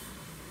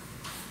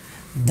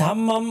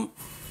 Dhammam,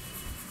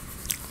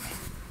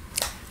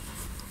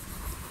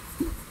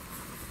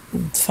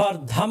 for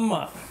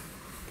dhamma,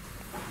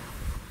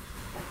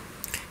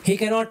 he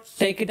cannot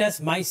take it as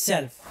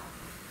myself.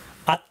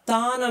 Attain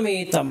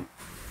atthānametam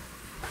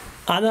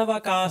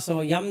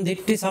anavakaso yam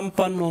ditti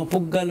sampanno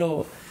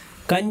puggalo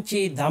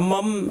kanchi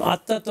dhammam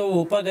attato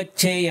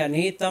upagaccheya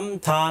netam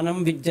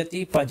thanam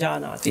vijjati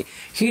pajanati.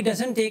 He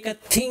doesn't take a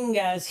thing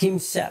as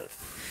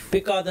himself,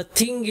 because the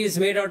thing is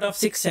made out of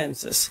 6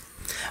 senses.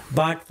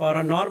 But for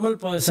a normal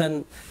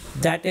person,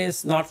 that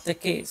is not the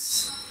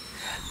case.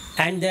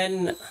 And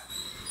then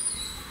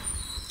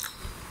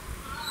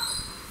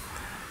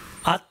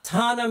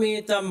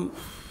atthānametam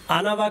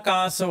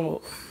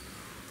anavakaso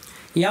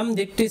yam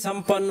ditti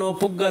sampanno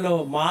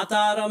puggalo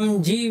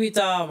mataram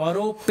jivita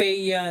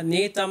varopeya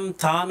netam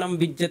thanam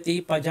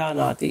vijjati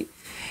pajanati.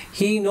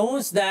 He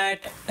knows that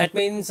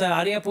means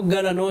Arya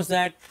Puggala knows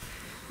that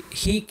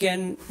he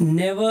can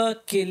never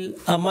kill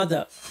a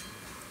mother.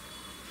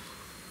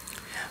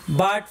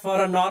 But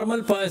for a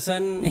normal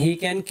person, he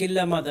can kill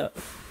a mother.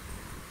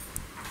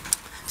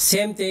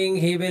 Same thing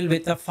he will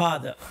with a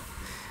father.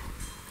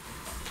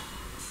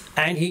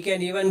 And he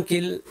can even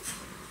kill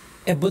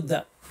a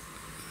Buddha.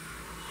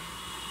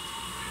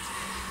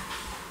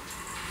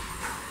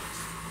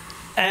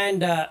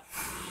 And a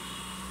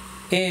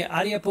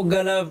Arya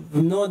Puggala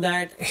know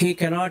that he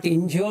cannot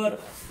injure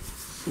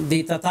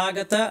the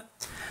Tathagata,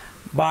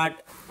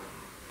 but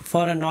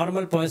for a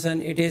normal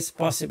person it is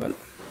possible.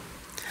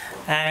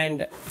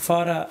 And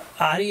for a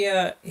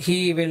Arya,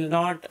 he will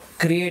not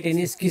create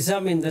any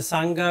schism in the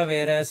Sangha,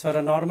 whereas for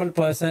a normal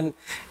person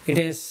it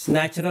is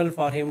natural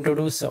for him to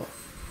do so.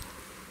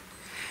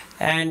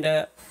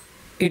 And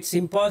it's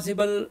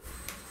impossible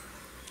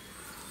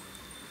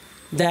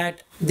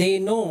that they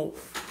know,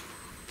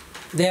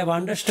 they have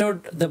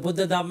understood the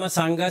Buddha Dhamma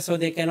Sangha, so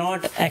they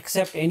cannot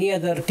accept any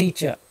other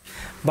teacher.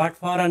 But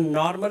for a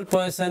normal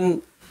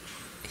person,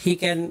 he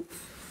can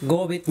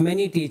go with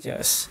many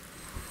teachers.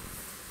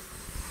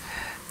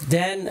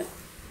 Then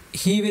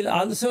he will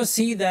also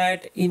see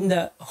that in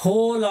the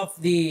whole of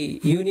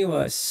the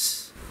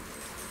universe,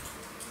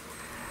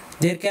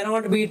 there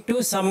cannot be 2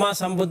 Samma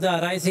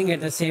Sambuddha arising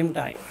at the same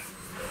time.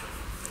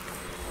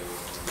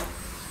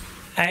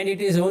 And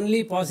it is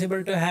only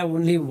possible to have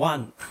only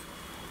one.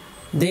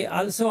 They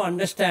also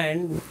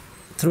understand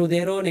through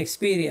their own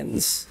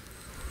experience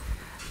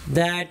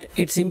that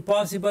it's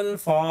impossible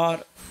for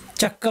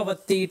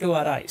Chakravarti to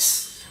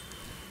arise.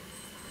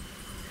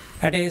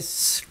 That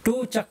is,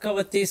 2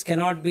 Chakravartis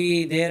cannot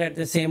be there at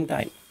the same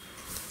time.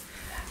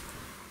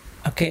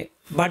 Okay,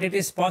 but it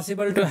is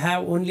possible to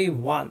have only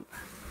one.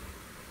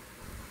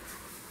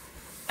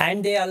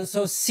 And they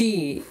also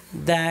see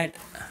that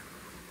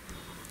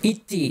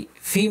Iti,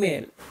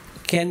 female,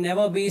 can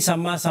never be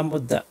Samma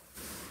Sambuddha.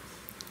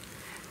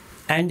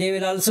 And they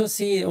will also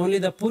see only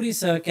the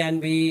Purisa can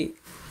be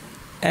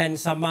and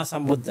Samma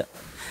Sambuddha.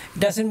 It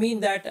doesn't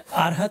mean that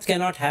Arhat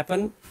cannot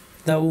happen,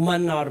 the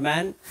woman or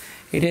man.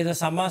 It is a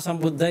Samma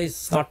Sambuddha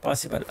is not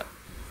possible.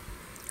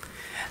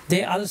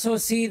 They also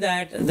see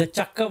that the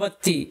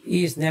Chakravarti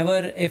is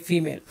never a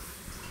female.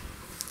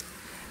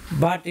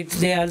 But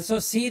they also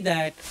see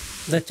that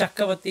the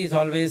Chakravarti is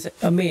always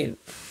a male.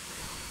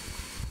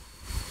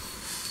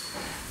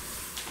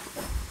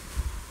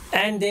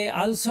 And they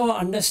also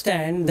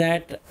understand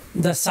that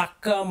the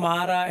Sakka,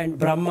 Mara and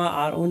Brahma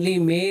are only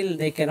male,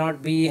 they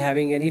cannot be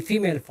having any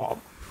female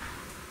form.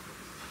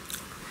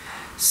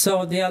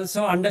 So they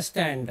also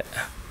understand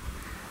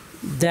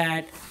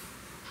that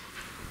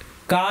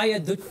Kaya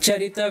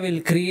Duccharita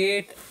will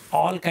create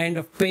all kind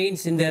of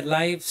pains in their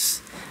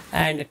lives,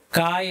 and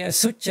Kaya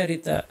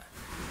Duccharita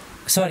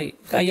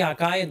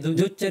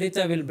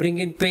will bring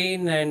in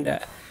pain, and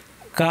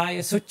Kaya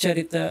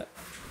Sucharita,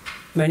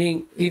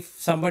 meaning if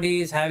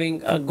somebody is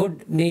having a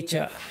good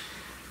nature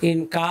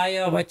in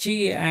Kaya,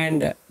 Vachi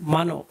and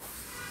Mano,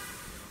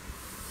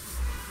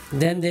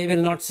 then they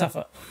will not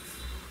suffer.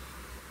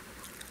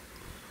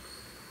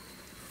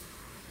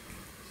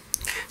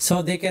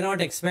 So they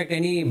cannot expect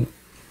any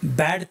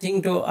bad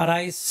thing to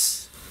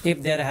arise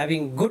if they are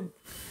having good,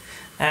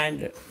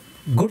 and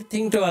good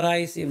thing to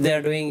arise if they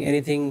are doing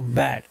anything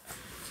bad.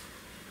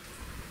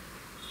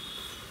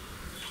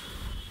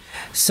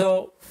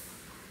 So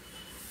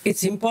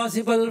it's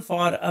impossible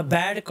for a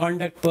bad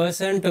conduct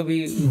person to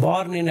be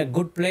born in a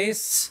good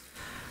place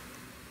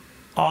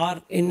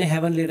or in a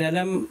heavenly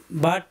realm,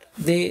 but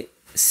they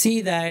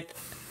see that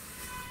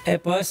a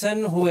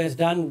person who has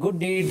done good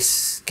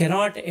deeds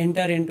cannot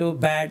enter into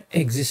bad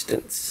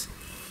existence.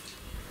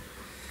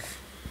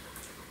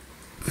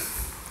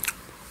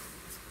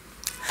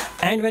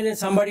 And when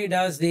somebody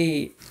does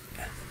the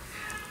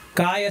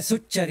Kaya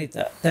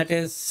Sucharita, that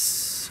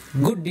is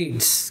good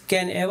deeds,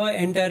 can ever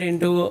enter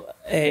into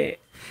a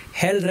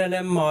hell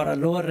realm or a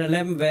lower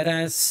realm,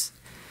 whereas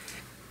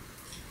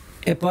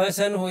a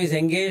person who is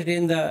engaged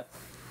in the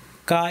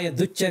Kaya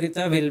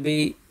Duccharita will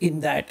be in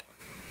that.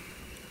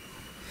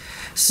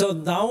 So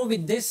now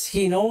with this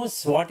he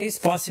knows what is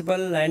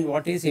possible and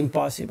what is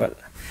impossible.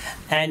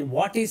 And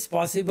what is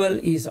possible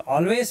is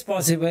always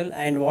possible,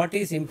 and what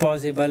is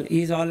impossible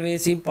is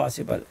always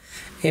impossible.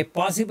 A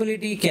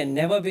possibility can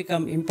never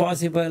become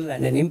impossible,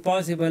 and an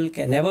impossible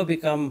can never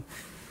become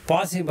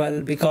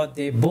possible, because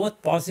they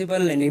both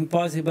possible and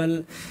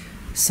impossible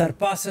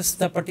surpasses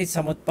the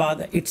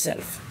Paticcasamutpada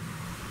itself.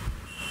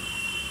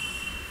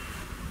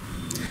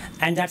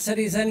 And that's the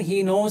reason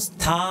he knows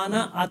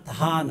thāna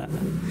atthāna.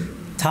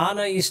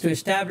 Thāna is to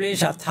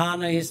establish,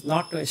 atthāna is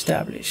not to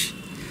establish.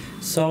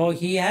 So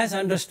he has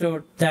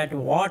understood that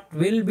what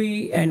will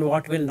be and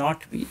what will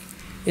not be.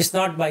 It's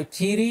not by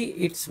theory,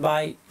 it's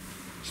by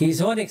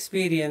his own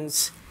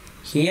experience.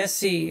 He has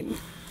seen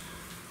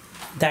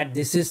that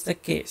this is the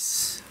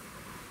case.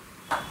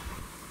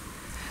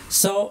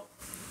 So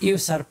you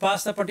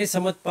surpass the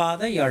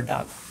Paticcasamutpada, you're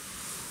done.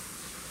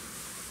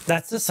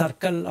 That's the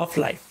circle of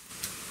life.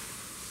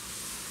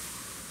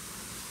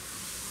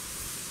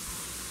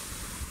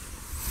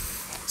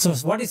 So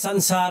what is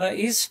samsara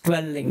is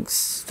 12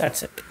 links.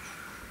 That's it.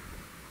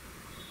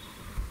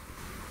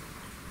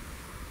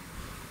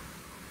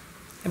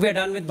 We are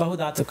done with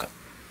Bahudhātuka.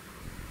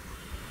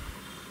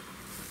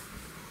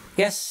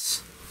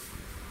 Yes?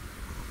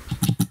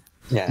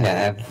 Yeah, I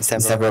have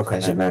several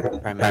questions,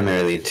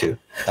 primarily two.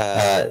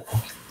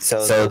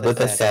 So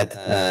Buddha said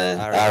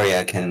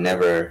Arya can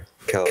never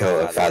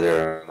kill a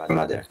father or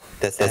mother.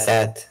 Is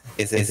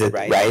it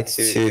right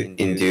to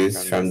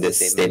induce from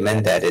this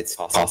statement that it's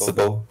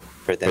possible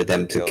for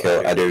them to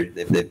kill other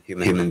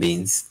human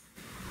beings?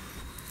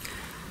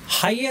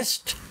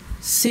 Highest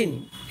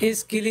sin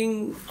is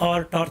killing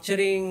or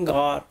torturing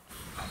or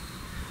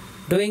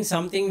doing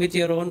something with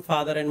your own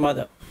father and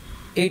mother.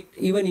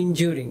 Even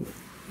injuring.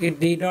 It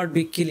need not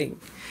be killing.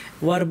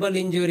 Verbal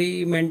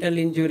injury, mental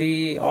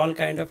injury, all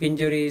kind of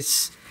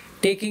injuries,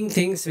 taking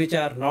things which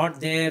are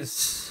not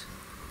theirs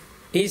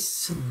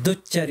is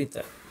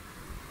duccharita.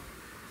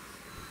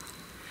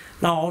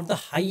 Now the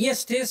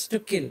highest is to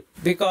kill,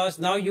 because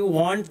now you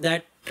want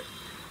that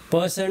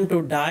person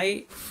to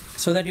die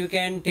so that you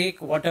can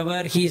take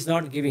whatever he is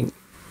not giving.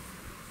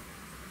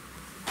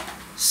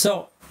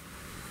 So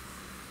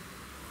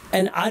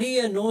an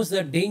Arya knows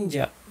the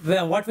danger.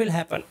 What will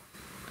happen?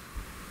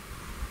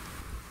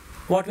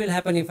 What will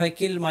happen if I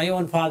kill my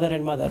own father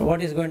and mother?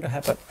 What is going to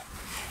happen?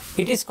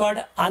 It is called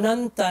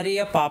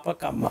anantariya papa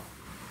kamma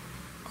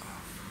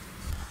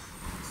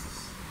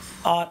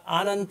or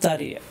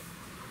anantariya.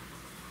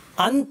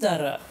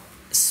 Antara,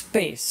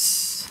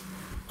 space.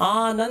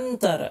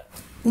 Anantara,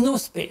 no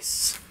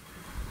space.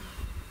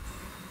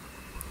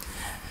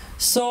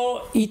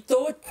 So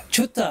ito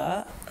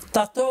chuta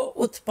tato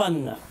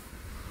utpanna.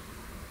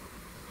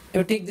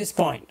 You take this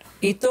point.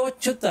 Ito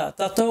chuta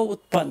tato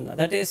utpanna.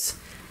 That is,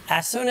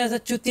 as soon as the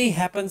chuti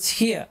happens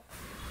here,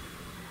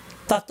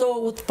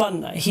 tato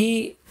utpanna,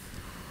 he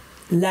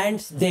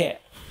lands there.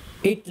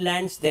 It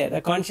lands there.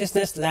 The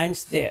consciousness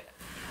lands there.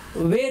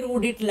 Where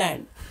would it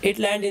land? It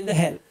lands in the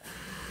hell.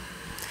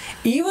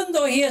 Even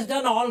though he has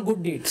done all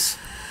good deeds.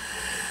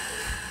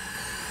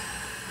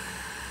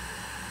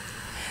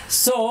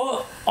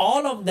 So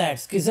all of that,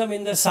 schism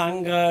in the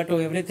Sangha to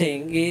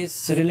everything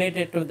is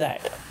related to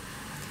that.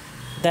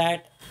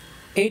 That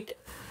it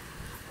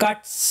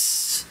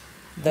cuts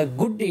the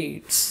good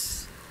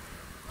deeds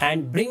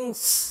and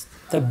brings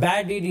the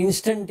bad deed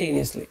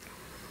instantaneously.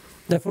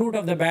 The fruit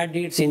of the bad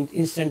deeds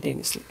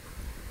instantaneously.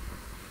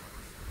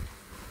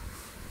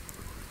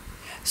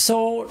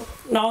 So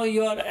now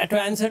to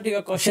answer to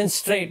your question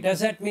straight, does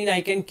that mean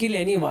I can kill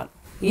anyone?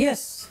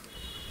 Yes.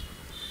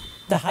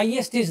 The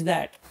highest is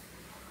that.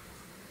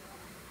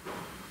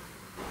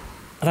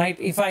 Right?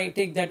 If I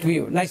take that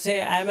view, like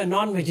say I am a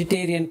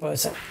non-vegetarian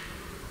person.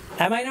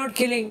 Am I not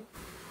killing?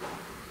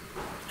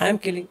 I am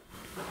killing.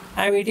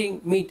 I am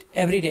eating meat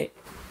every day.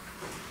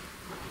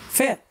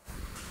 Fair.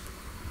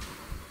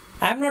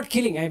 I am not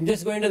killing. I am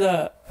just going to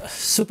the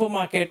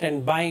supermarket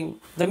and buying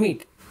the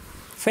meat.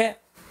 Fair.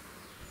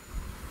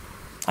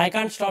 I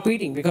can't stop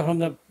eating because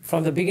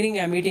from the beginning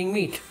I am eating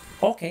meat.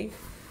 Okay.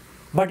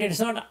 But it is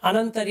not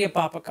anantariya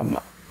papa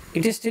kamma.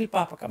 It is still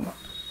papa kamma.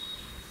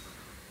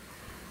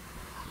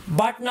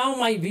 But now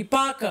my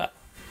vipaka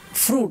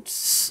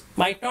fruits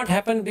might not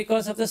happen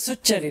because of the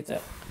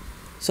sucharita.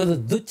 So the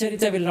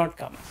duccharita will not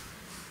come.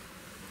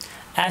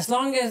 As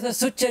long as the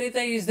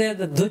sucharita is there,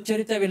 the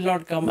duccharita will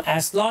not come.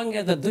 As long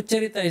as the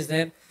duccharita is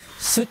there,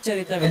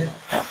 sucharita will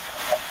not come.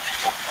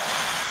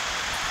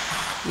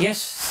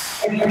 Yes?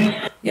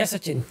 Yes,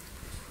 Sachin?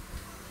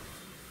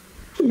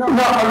 No,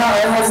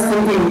 I was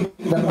thinking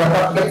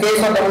the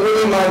case of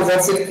Angulimala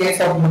versus the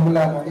case of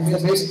Nibbana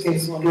is the best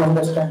case to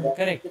understand that.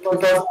 Correct.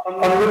 Because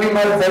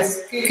Angulimala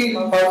has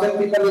killed 1,000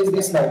 people in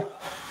this life.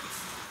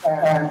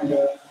 And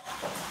the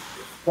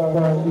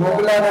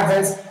Nibbana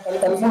has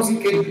almost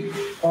killed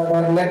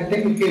or let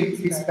him kill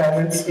his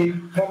parents in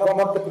one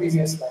of the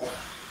previous life.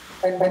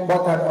 And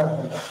both are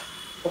happened.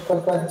 The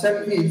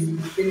question is,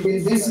 in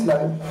this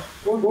life,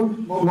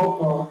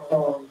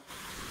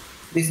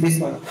 this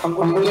one,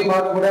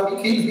 Angulimala would have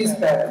killed his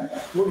parents.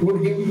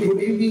 Would he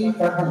be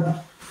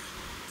Arhat?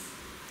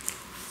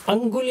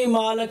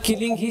 Angulimala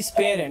killing his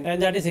parent,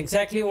 and that is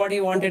exactly what he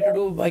wanted to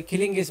do by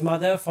killing his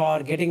mother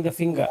for getting the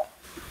finger.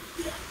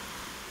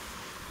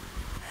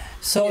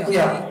 So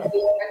yeah,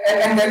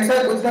 and that's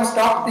why Buddha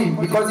stopped him,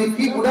 because if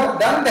he would have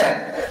done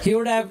that, he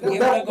would have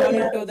gone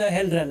into the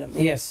hell realm.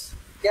 Yes.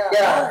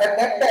 Yeah, at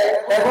that time,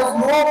 there was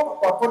no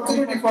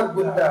opportunity for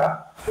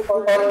Buddha to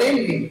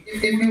ordain him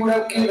if he would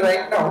have killed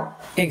right now.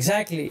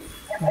 Exactly.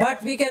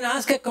 But we can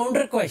ask a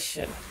counter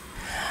question.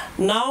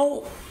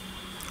 Now,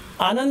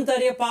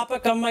 Anantarya Papa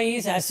Kamma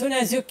is as soon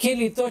as you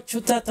kill ito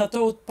chuta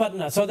tato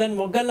utpanna. So then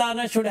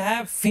Moggallana should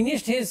have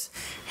finished his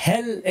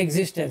hell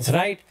existence,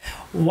 right?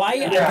 Why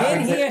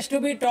again he has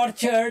to be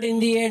tortured in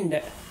the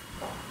end?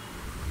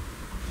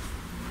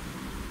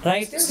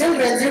 Right? Still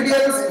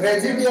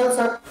residuals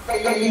of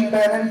killing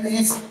parents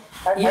is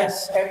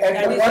Yes,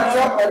 and one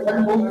shot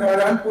and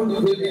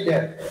will be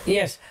there.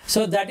 Yes,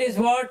 so that is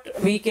what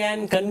we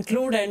can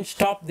conclude and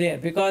stop there,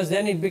 because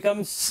then it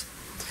becomes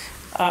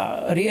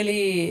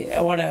really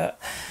what a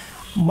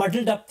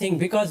muddled up thing,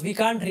 because we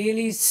can't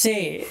really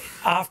say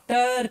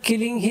after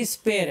killing his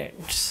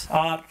parents,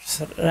 or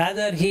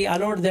rather he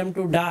allowed them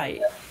to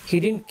die, he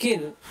didn't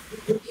kill,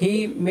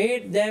 he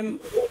made them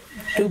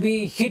to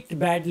be hit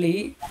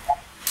badly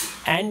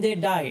and they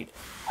died.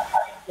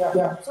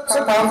 Yeah. So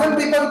 1,000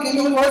 people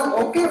killing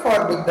was okay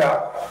for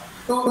Buddha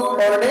to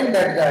ordain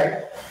that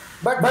guy.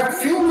 But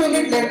few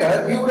minutes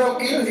later, he would have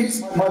killed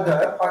his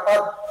mother or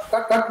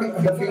cut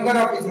the finger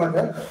of his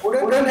mother.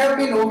 Wouldn't have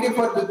been okay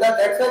for Buddha.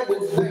 That's why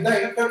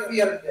Buddha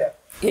interfered there.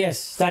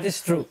 Yes, that is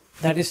true.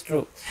 That is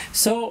true.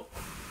 So,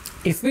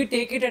 if we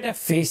take it at a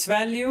face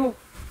value,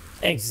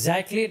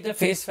 exactly at the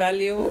face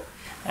value,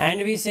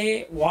 and we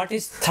say what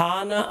is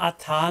thāna,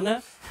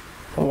 atthāna,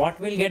 what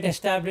will get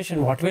established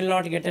and what will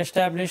not get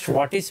established,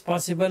 what is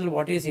possible,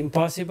 what is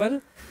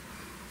impossible,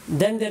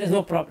 then there is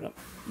no problem.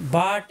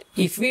 But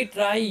if we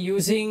try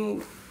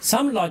using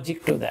some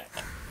logic to that,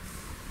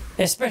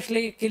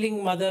 especially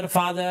killing mother,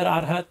 father,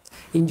 arhat,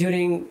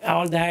 injuring,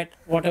 all that,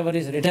 whatever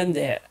is written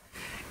there,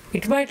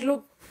 it might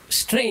look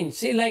strange.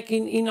 See, like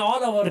in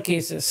all our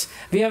cases,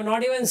 we have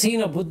not even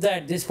seen a Buddha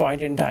at this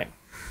point in time.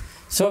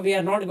 So we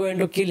are not going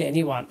to kill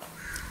anyone.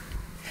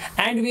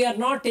 And we are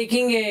not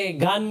taking a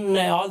gun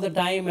all the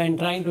time and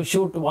trying to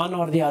shoot one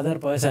or the other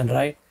person,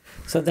 right?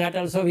 So that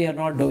also we are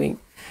not doing.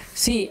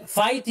 See,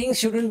 5 things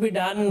shouldn't be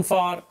done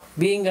for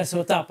being a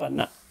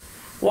Sotapanna.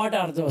 What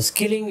are those?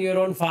 Killing your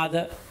own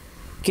father,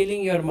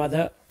 killing your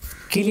mother,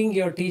 killing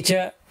your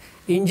teacher,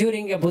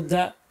 injuring a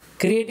Buddha,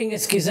 creating a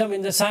schism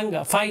in the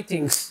Sangha. 5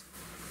 things.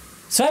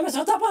 So I am a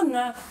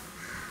Sotapanna.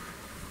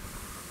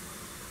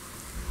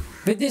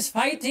 With these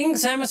 5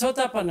 things, I am a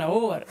Sotapanna.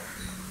 Over.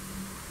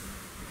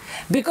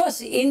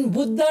 Because in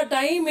Buddha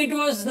time it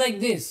was like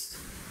this.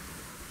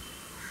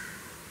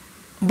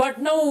 But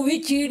now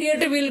which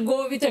idiot will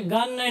go with a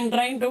gun and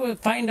trying to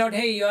find out,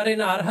 hey, you are in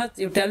Arhat,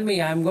 you tell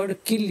me, I am going to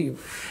kill you.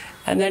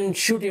 And then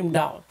shoot him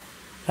down.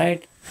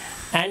 Right?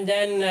 And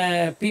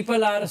then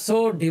people are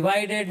so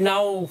divided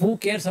now, who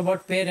cares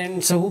about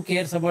parents, who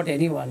cares about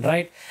anyone,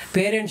 right?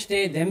 Parents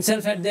stay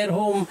themselves at their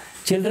home,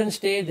 children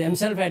stay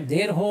themselves at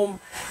their home.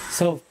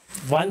 So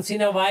once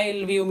in a while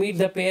you meet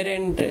the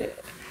parent,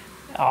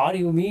 or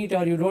you meet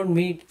or you don't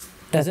meet,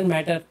 doesn't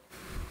matter.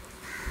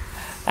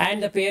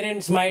 And the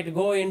parents might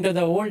go into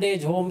the old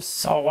age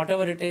homes or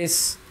whatever it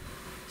is.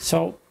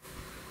 So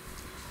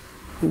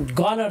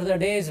gone are the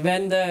days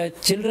when the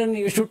children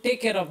used to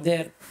take care of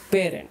their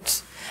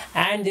parents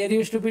and there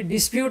used to be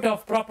dispute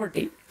of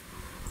property.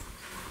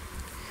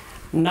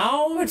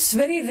 Now it's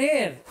very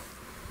rare.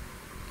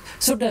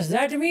 So does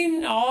that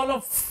mean all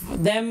of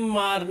them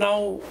are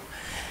now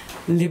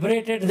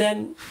liberated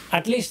then?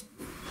 At least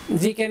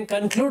we can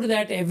conclude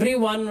that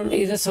everyone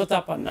is a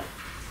Sotapanna.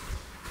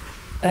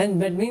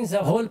 And that means the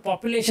whole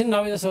population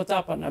now is a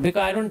Sotapanna.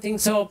 Because I don't think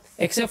so,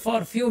 except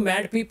for a few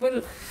mad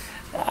people,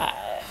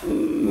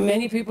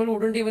 many people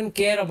wouldn't even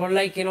care about,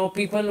 like, you know,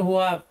 people who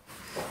have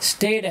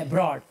stayed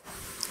abroad,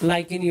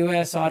 like in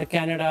US or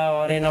Canada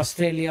or in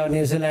Australia or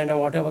New Zealand or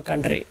whatever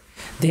country.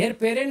 Their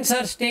parents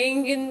are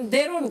staying in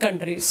their own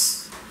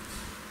countries.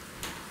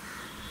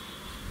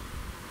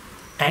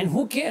 And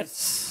who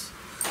cares?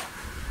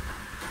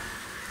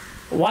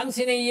 Once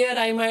in a year,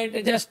 I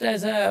might, just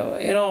as a,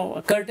 you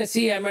know,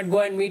 courtesy, I might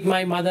go and meet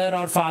my mother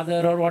or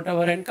father or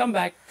whatever and come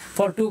back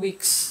for 2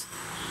 weeks.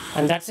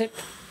 And that's it.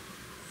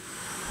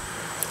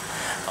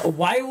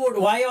 Why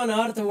on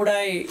earth would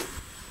I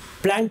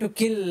plan to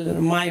kill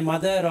my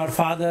mother or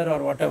father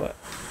or whatever?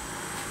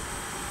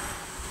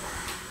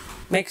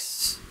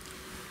 Makes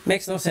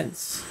no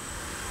sense.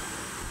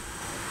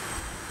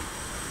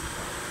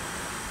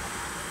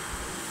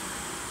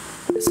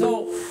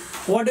 So,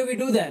 what do we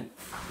do then?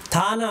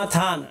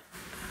 Hānāṭhāna.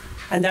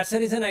 And that's the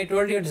reason I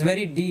told you it's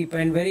very deep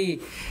and very,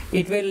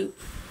 it will,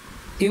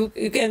 you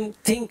can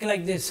think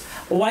like this.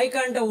 Why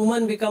can't a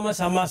woman become a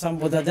Samma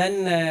Sambuddha?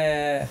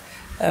 Then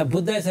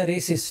Buddha is a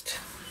racist,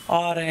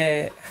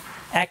 or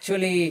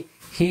actually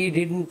he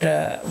didn't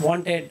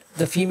wanted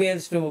the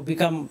females to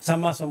become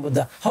Samma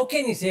Sambuddha. How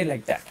can he say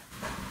like that?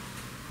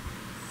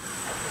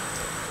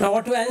 Now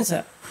what to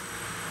answer?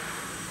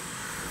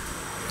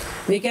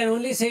 We can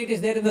only say it is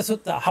there in the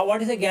sutta.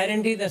 What is the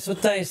guarantee the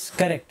sutta is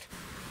correct?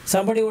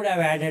 Somebody would have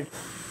added.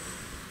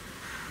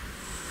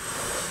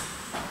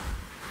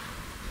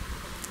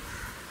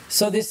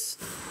 So this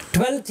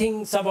 12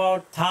 things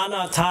about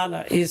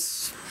hānāṭhāna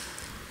is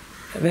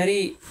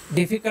very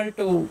difficult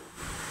to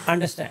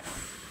understand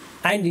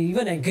and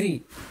even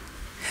agree.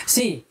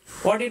 See,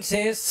 what it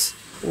says,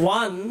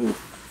 one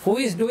who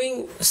is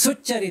doing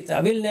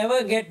sucharita will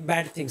never get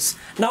bad things.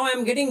 Now I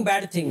am getting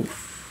bad thing.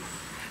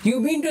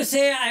 You mean to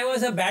say I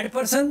was a bad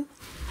person?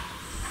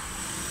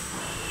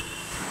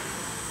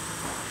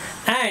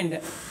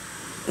 And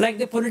like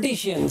the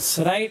politicians,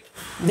 right?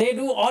 They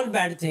do all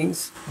bad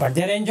things, but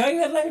they are enjoying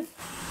their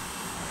life.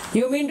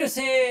 You mean to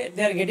say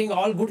they are getting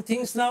all good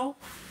things now?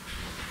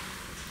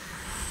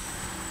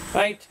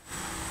 Right?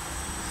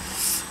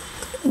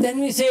 Then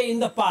we say in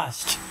the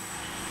past.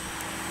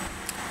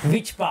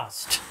 Which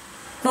past?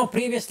 No,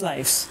 previous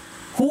lives.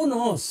 Who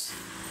knows?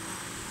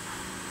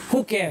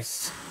 Who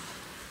cares?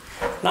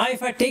 Now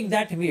if I take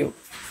that view,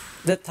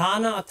 the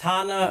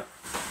hānāṭhāna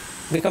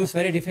becomes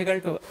very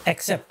difficult to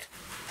accept.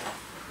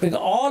 Because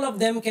all of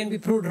them can be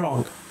proved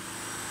wrong.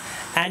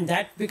 And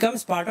that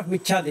becomes part of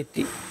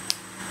miccāditthi,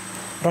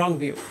 wrong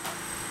view.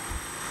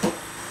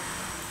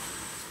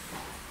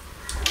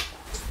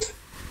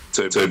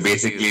 So it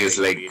basically is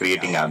like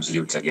creating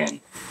absolutes again,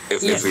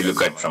 if we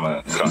look at from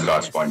a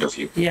gross point of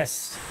view.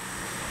 Yes,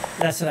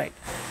 that's right.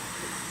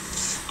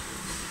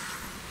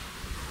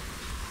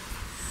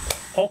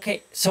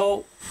 Okay,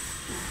 so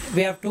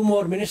we have 2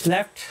 more minutes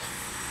left.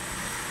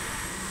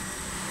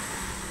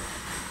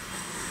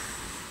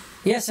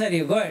 Yes, sir,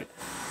 you go ahead.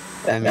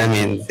 I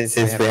mean,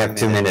 since we have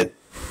 2 minutes,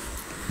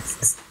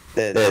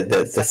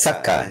 the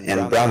Sakka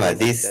and Brahma,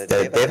 the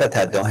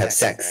Devata don't have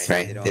sex,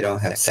 right? They don't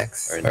have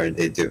sex, or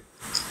they do.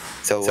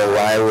 So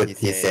why would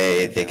he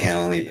say they can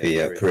only be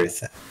a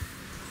Purisa?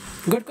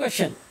 Good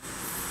question.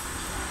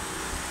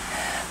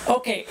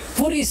 Okay,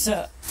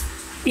 Purisa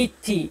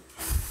iti,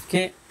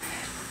 okay,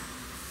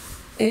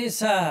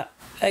 is a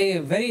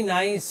very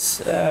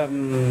nice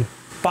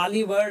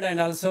Pali word,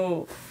 and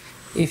also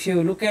if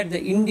you look at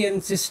the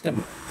Indian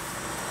system,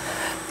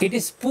 it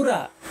is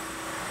Pura,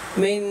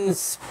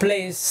 means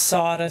place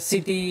or a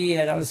city,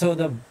 and also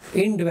the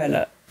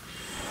indweller.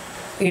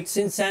 It's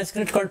in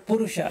Sanskrit called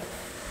Purusha,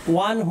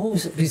 one who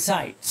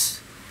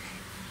resides.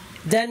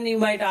 Then you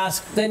might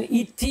ask, then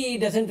iti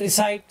doesn't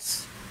reside,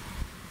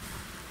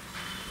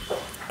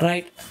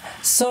 right?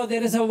 So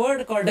there is a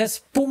word called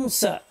as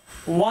pumsa,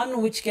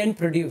 one which can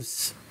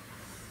produce.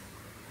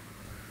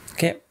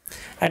 Okay,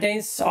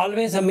 attains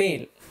always a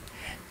male.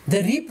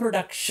 The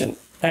reproduction,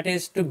 that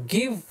is to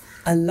give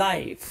a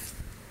life,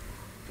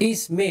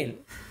 is male.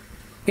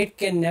 It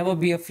can never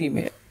be a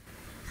female.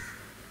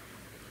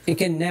 It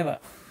can never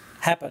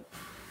happen.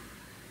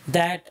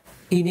 That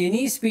in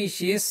any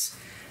species,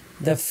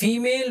 the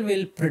female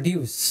will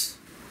produce.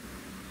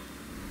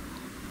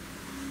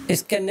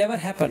 It can never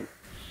happen.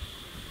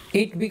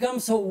 It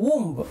becomes a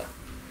womb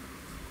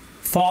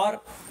for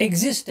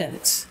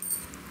existence.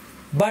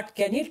 But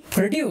can it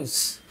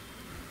produce?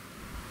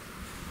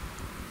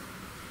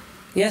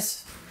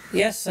 Yes,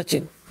 yes,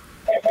 Sachin.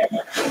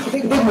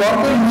 What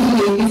they mean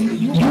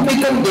is, you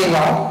become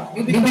Deva,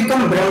 you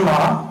become Brahma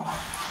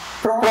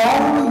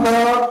from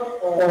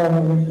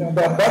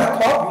the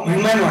birth of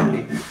human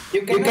only.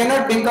 You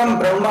cannot become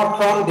Brahma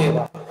from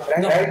Deva, right?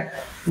 No. Right?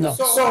 No.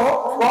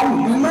 So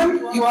from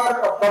human you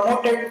are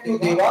promoted to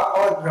Deva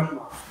or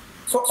Brahma.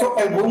 So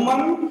a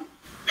woman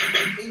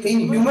in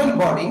human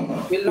body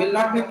will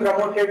not be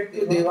promoted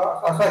to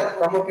Deva,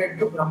 promoted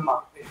to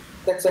Brahma.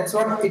 That's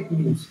what it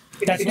means.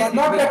 It is not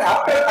that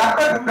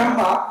after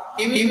Brahma,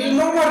 he will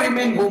no more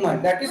remain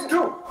woman. That is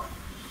true.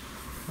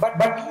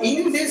 But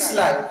in this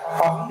life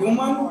of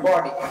human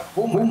body,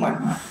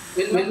 woman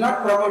will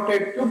not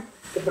promoted to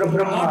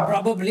Brahma. Not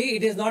probably,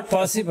 it is not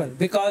possible,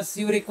 because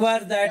you require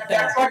that.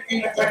 That's what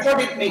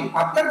it means.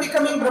 After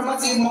becoming Brahma,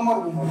 she is no more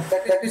woman.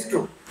 That is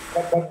true.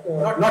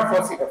 But not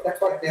possible. That's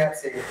what they are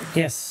saying.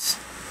 Yes.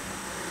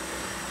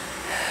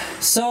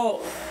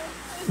 So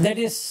that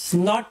is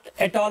not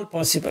at all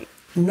possible.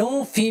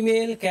 No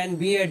female can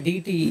be a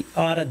deity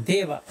or a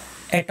deva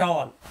at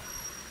all.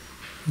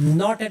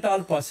 Not at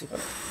all possible.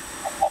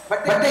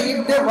 But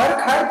if they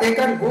work hard, they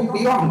can go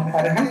beyond.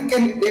 Arhan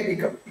can they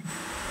become?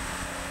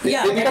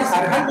 Yeah, They become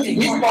Arhan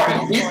in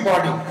his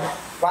body.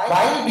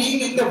 While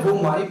being in the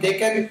womb, if they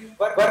can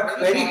work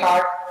very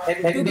hard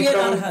and to be an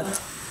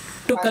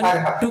become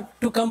arhat,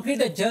 to complete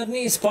the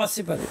journey is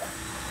possible.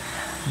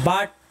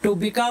 But to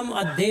become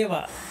a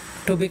deva,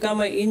 to become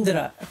a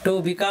Indra,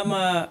 to become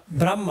a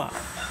Brahma,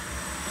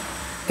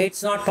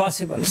 it's not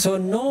possible. So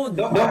no.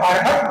 The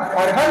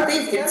Arhat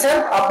is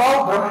itself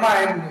above Brahma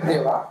and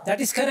Deva. That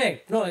is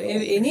correct. No,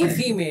 any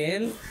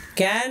female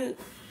can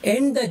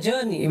end the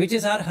journey, which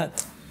is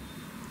arhat.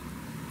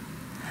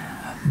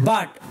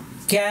 But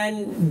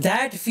can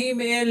that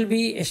female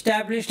be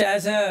established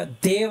as a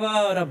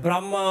deva or a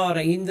Brahma or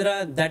a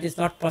Indra? That is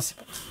not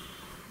possible.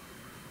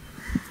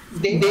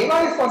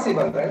 Deva is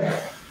possible,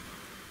 right?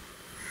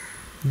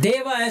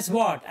 Deva as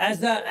what?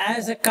 As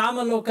a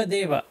Kamaloka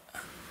Deva.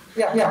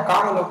 Yeah,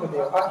 Kamaloka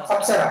Deva,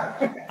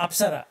 Apsara.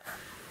 Apsara.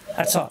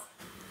 That's all.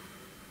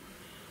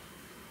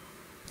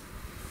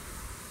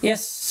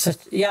 Yes,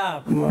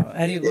 yeah,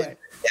 very good.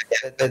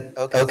 But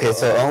okay,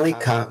 so only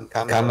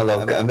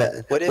Kamaloka.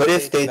 But what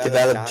if they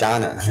develop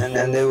jhana, and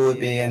then they would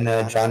be in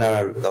the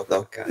jhana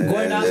loka? Go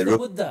and ask the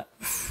Buddha.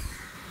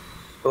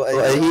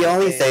 Well, he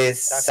only says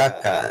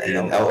Sakka,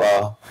 and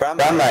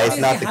Brahma is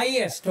not the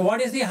highest.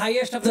 What is the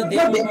highest of the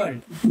Deva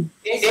world?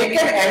 They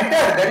can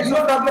enter, there is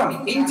no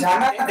problem. In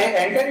jhana, they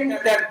enter into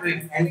that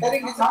dream.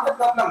 Entering is not a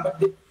problem, but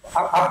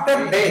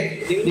after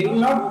death, they will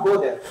not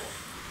go there.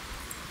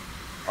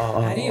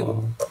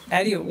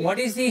 Aryu, what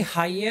is the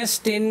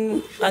highest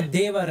in a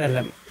Deva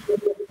realm?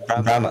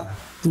 Brahma.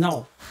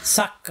 No,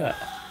 Sakka.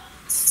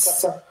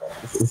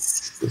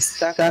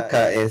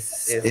 Sakka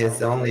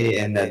is only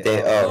in the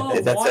Deva.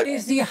 No, what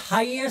is the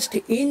highest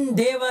in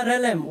Deva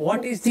realm?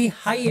 What is the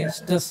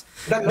highest? The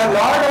Lord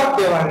of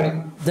Deva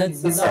realm. The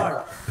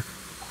Lord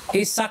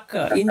is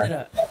Sakka.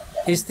 Indra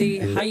is the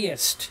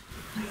highest.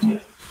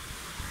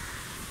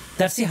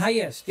 That's the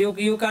highest.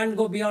 You can't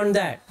go beyond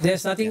that.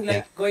 There's nothing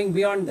like going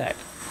beyond that.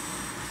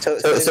 So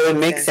it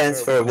makes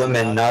sense for a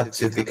woman not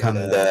to become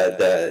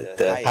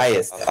the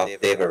highest of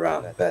Deva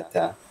realm, but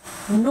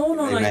No,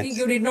 I think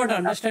you did not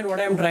understand what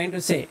I am trying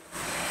to say.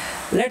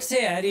 Let's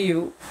say, Hari,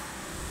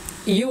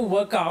 you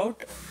work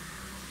out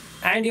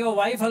and your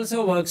wife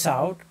also works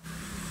out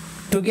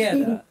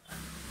together,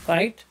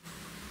 right?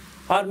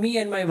 Or me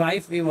and my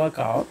wife, we work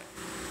out.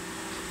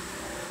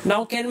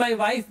 Now, can my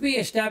wife be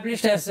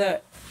established as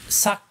a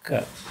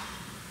Sakka?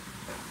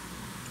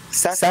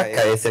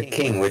 Sakka is a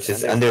king, which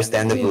is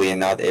understandably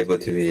not able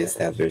to be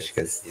established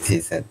because he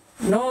said.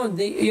 No,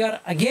 you are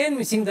again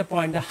missing the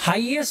point. The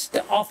highest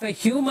of a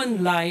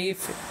human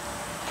life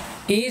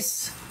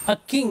is a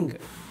king,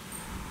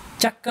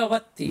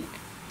 Chakravarti.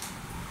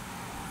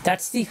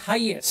 That's the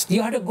highest.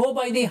 You have to go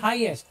by the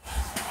highest.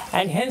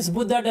 And hence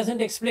Buddha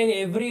doesn't explain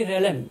every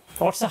realm.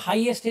 What's the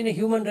highest in a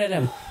human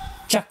realm?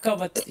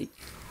 Chakravarti,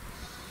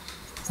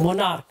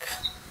 monarch.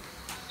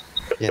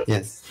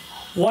 Yes.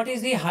 What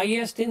is the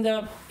highest in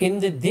the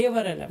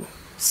Deva realm?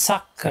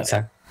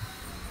 Sakka.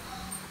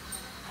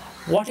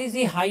 What is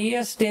the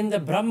highest in the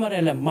Brahma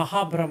realm?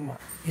 Mahabrahma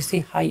is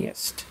the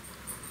highest.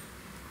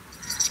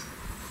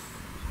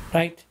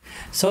 Right?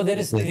 So there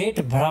is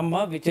great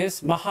Brahma, which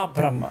is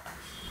Mahabrahma.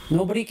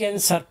 Nobody can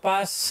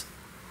surpass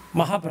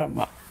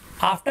Mahabrahma.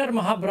 After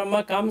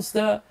Mahabrahma comes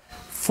the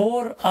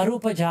 4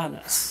 Arupa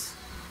jhanas.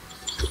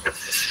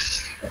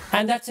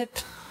 And that's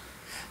it.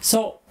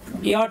 So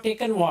you are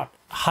taken what?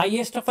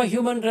 Highest of a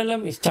human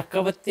realm is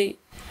Chakravarti,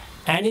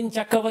 and in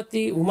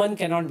Chakravarti, woman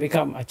cannot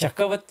become a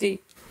Chakravarti,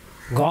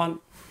 gone.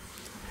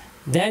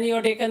 Then you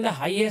are taken the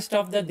highest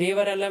of the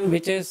Deva realm,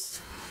 which is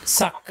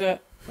Sakka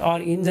or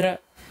Indra,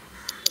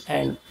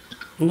 and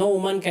no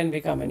woman can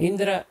become an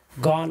Indra,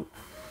 gone.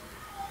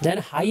 Then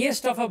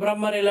highest of a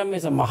Brahma realm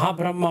is a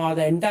Mahabrahma, or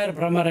the entire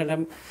Brahma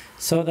realm,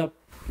 so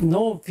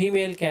no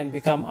female can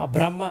become a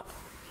Brahma.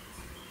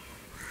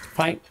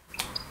 Fine.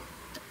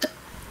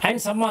 And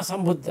Samma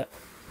Sambuddha.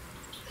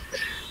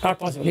 Not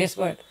possible. Yes,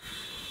 go ahead.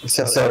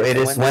 So it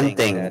is one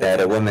thing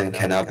that a woman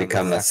cannot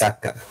become a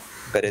Sakka,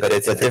 but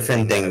it's a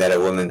different thing that a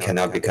woman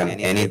cannot become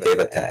any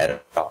Devata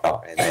at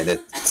all. Right?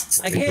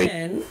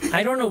 Again,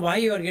 I don't know why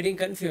you are getting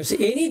confused.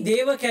 Any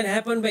Deva can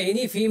happen by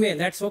any female.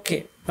 That's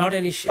okay. Not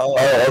an issue. Oh,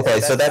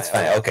 okay. So that's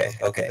fine. Okay.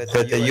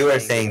 But you are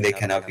saying they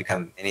cannot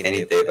become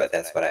any Deva.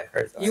 That's what I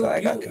heard. So I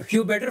got confused.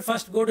 You better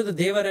first go to the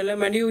Deva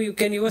realm and you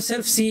can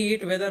yourself see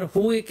it, whether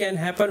who it can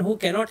happen, who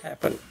cannot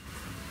happen.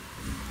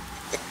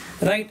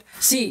 Right?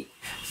 See,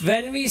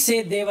 when we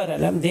say Deva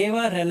realm,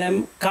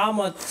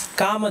 Kama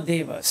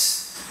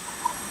Devas,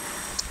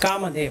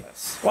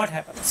 what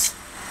happens?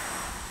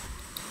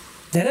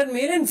 There are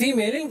male and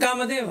female in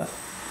Kama Deva.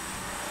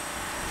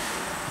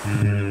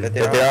 But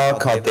they're all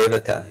called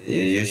Devata.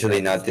 You're usually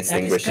not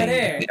distinguishing.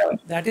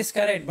 That is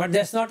correct. But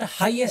that's not the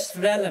highest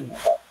realm.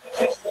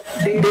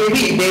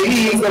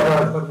 Devi is the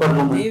word.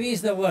 Devi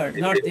is the word,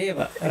 not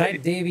Deva.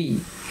 Right?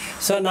 Devi.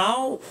 So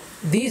now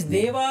these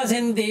Devas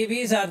and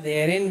Devis are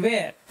there in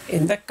where?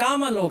 In the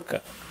Kama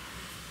Loka.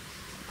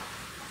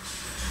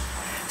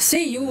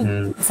 See,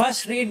 you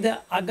first read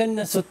the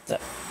Aganna Sutta.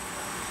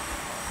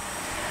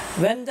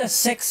 When the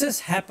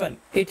sexes happen,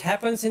 it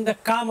happens in the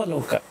Kama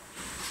Loka.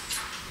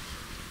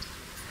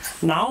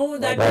 Now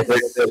that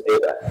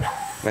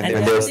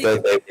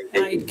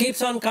it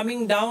keeps on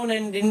coming down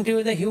and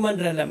into the human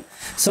realm.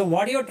 So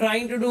what you're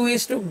trying to do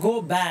is to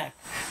go back.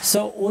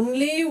 So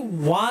only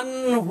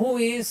one who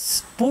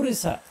is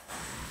Purisa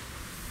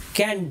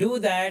can do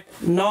that,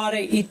 nor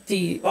a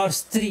iti or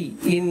stri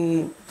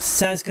in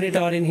Sanskrit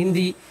or in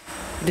Hindi.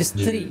 It is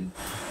stri.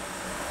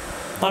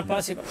 Not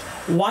possible.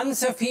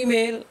 Once a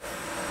female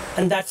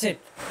and that's it.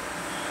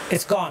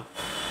 It's gone.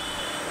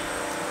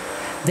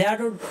 They have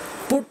to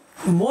put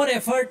more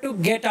effort to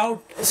get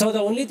out. So the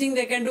only thing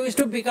they can do is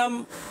to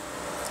become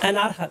an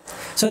arhat.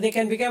 So they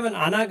can become an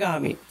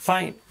anagami.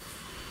 Fine.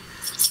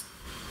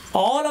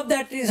 All of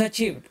that is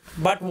achieved.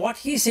 But what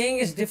he's saying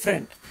is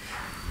different.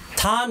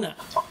 Thana,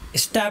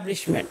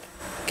 establishment.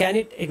 Can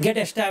it get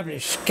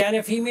established? Can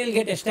a female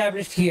get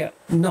established here?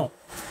 No.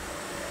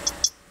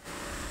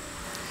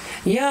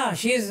 Yeah,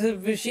 she's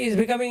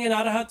becoming an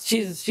arahat.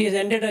 She's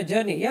ended her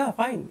journey. Yeah,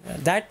 fine.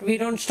 That we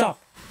don't stop.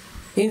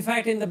 In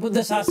fact, in the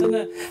Buddha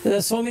Sasana, there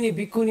are so many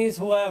bhikkhunis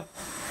who have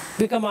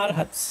become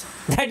arhats.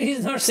 That he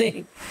is not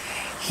saying.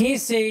 He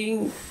is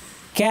saying,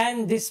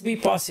 can this be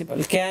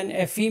possible? Can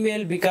a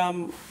female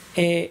become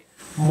a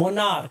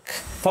monarch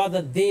for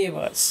the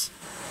devas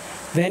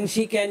when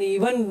she can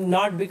even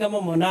not become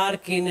a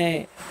monarch in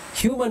a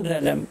human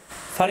realm?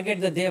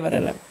 Forget the deva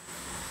realm.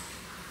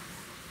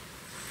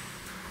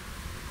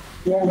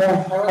 Yeah,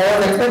 I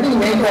was expecting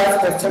May to ask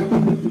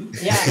question.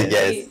 Yeah,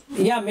 Yes.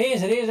 yeah, May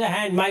has raised a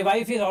hand. My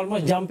wife is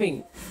almost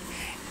jumping.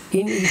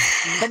 But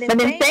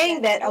in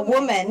saying that a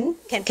woman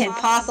can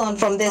pass on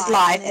from this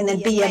life and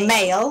then be a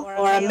male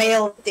or a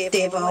male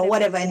deva or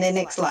whatever in the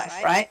next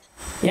life, right?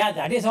 Yeah,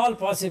 that is all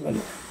possible.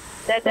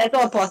 That's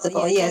all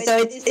possible, yeah. So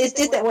it's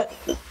just that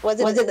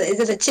is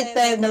it a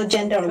chitta, no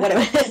gender or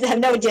whatever?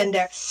 No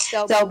gender.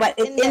 So but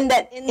in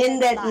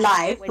that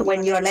life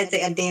when you're, let's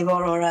say, a deva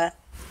or a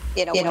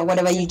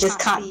whatever, you just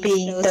can't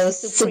be those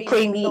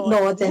supreme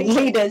lords and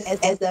leaders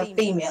as a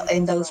female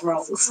in those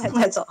roles.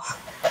 That's all.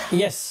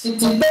 Yes.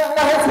 Chitta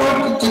has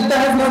no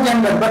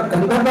gender, but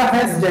Gandharva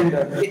has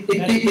gender.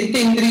 Itti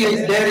Indriya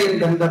is there in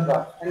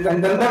Gandharva. And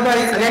Gandharva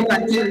is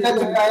like Chitta,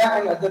 Chakaya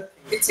and other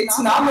things. It's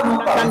Nama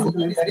Rupa.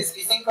 There is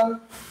physical,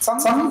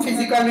 some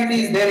physicality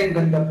is there in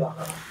Gandharva.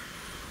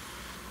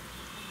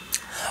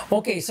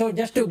 Okay, so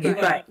just to give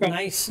a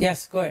nice,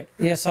 yes, go ahead.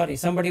 Yes, sorry,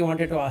 somebody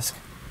wanted to ask.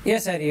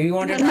 Yes, Hari, you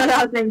wanted to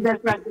ask?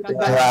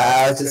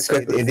 I was just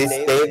quickly, this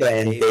Deva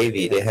and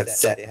Devi, they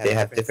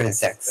have different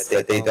sex,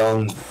 but they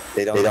don't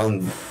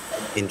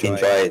enjoy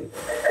it.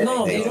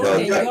 No, they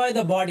don't enjoy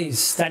the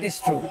bodies. That is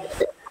true.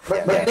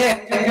 But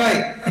they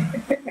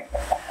enjoy.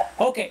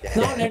 Okay,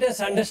 now let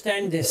us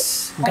understand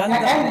this.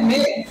 And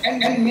male,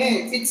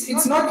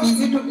 it's not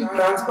easy to be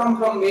transformed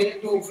from male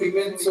to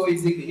female so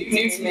easily. It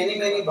needs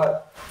many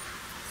births.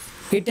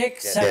 It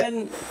takes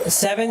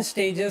seven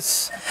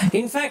stages.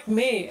 In fact,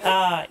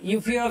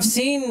 if you have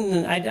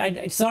seen,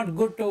 it's not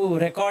good to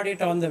record it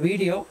on the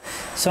video.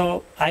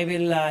 So I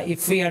will,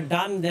 if we are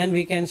done, then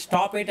we can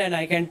stop it and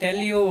I can tell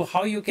you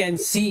how you can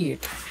see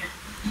it.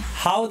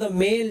 How the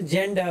male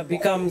gender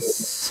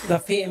becomes the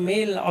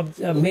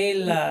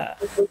male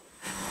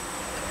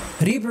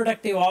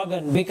reproductive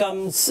organ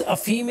becomes a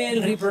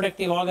female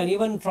reproductive organ,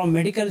 even from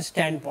medical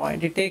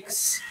standpoint. It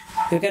takes,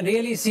 you can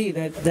really see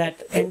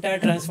that entire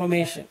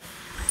transformation.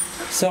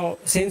 So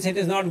since it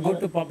is not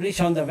good to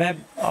publish on the web,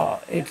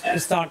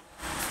 it's not,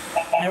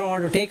 I don't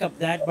want to take up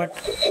that, but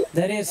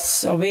there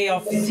is a way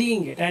of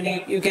seeing it, and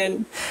you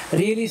can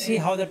really see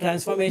how the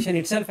transformation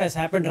itself has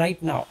happened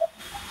right now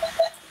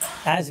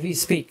as we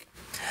speak.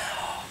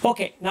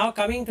 Okay, now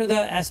coming to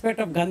the aspect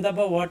of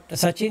Gandharva, what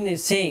Sachin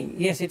is saying,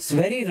 yes, it's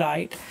very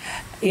right.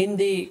 In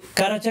the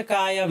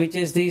Karachakaya, which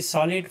is the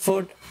solid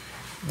food,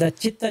 the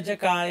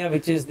Chittajakaya,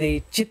 which is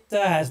the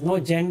Chitta, has no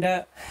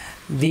gender,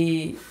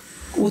 the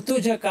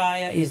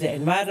Utujakaya is the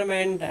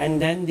environment, and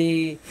then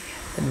the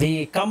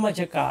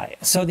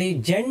Kammajakaya. So the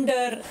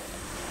gender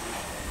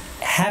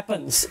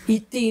happens,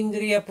 Itti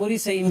Indriya,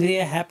 Purisa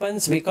Indriya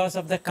happens because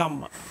of the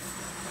Kamma.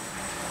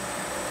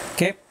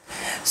 Okay,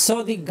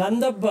 so the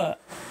Gandharva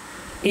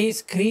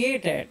is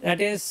created, that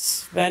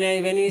is, when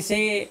we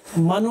say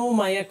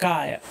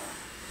Manomayakaya,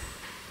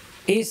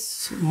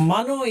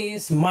 Mano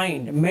is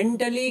mind,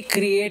 mentally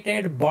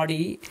created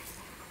body.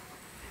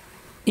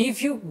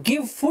 If you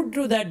give food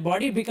to that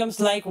body, it becomes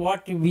like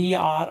what we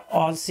are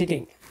all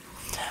sitting.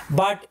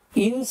 But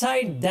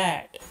inside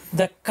that,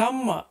 the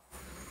Kamma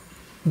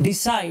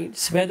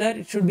decides whether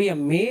it should be a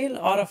male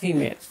or a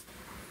female.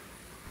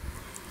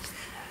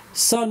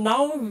 So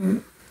now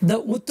the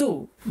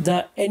Utu,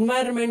 the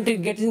environment is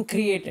getting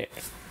created.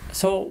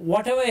 So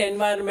whatever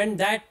environment,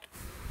 that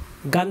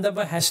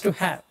Gandharva has to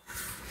have.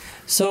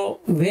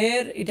 So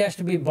where it has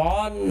to be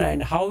born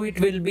and how it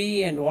will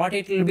be and what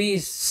it will be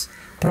is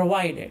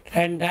provided.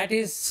 And that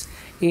is,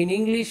 in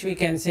English we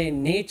can say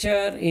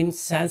nature, in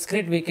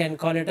Sanskrit we can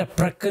call it a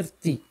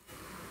prakriti.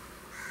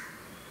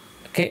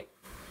 Okay.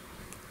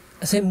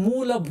 Say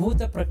Mula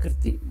Bhuta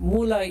Prakriti.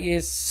 Mula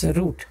is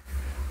root.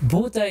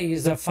 Bhuta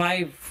is the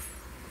 5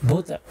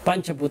 Bhuta,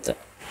 Pancha Bhuta.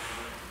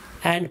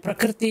 And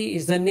Prakriti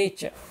is the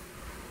nature.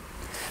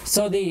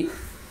 So the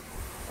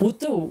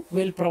Utu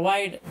will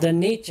provide the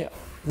nature,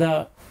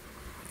 the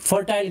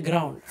fertile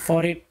ground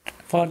for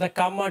the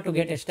Kamma to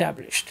get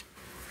established.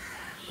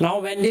 Now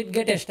when it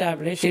gets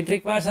established, it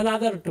requires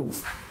another two,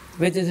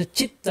 which is the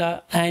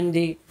Chitta and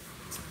the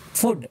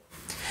food.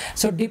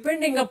 So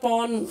depending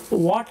upon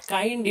what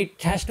kind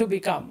it has to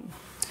become,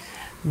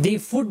 the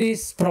food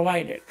is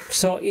provided.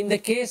 So in the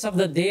case of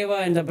the Deva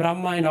and the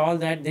Brahma and all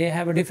that, they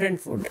have a different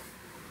food.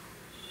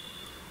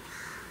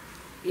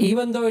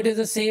 Even though it is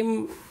the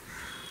same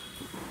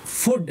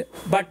food,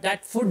 but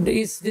that food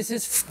is, this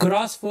is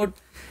gross food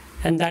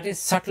and that is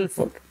subtle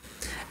food.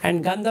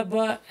 And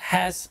Gandharva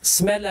has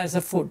smell as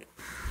a food.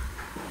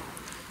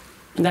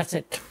 That's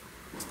it.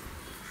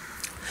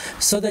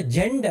 So the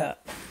gender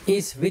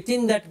is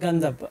within that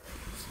Gandharva.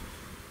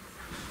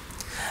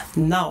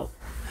 Now,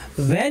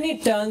 When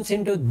it turns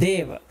into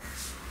Deva,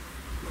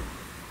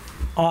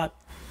 or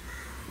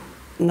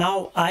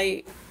now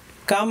I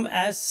come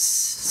as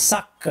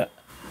Sakka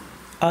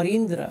or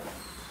Indra,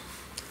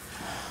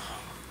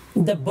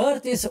 the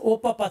birth is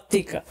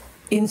Upapattika,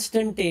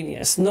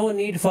 instantaneous, no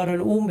need for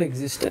an womb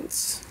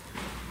existence.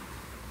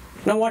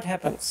 Now what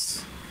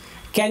happens?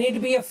 Can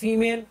it be a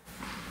female?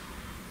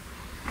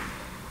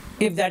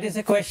 If that is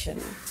a question,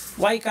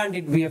 why can't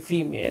it be a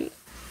female?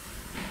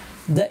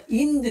 The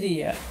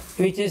Indriya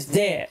which is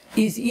there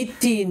is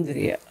Itti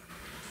Indriya.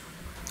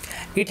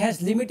 It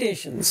has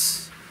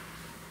limitations.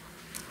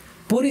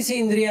 Purisi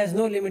Indriya has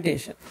no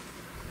limitation.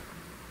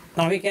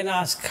 Now we can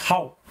ask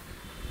how?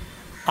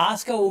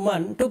 Ask a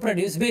woman to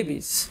produce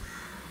babies.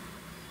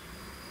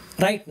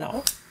 Right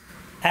now,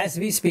 as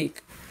we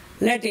speak,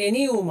 let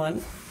any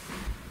woman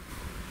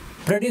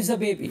produce a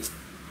baby.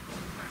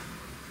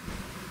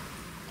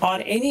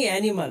 Or any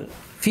animal,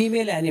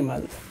 female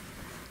animal,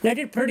 let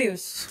it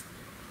produce.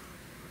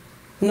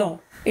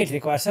 No, it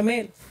requires a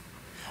male.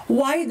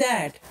 Why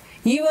that?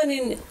 Even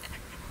in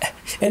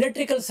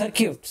electrical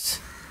circuits,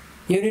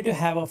 you need to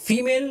have a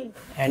female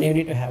and you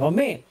need to have a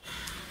male.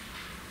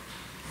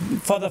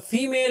 For the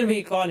female,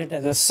 we call it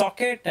as a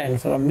socket,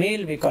 and for the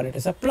male, we call it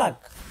as a plug.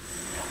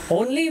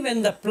 Only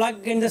when the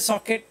plug and the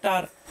socket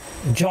are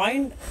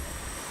joined,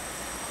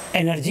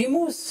 energy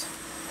moves.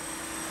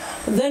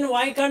 Then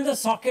why can't the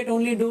socket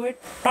only do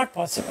it? Not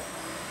possible.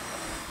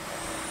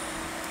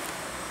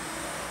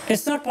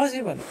 It's not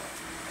possible.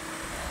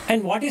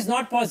 And what is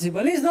not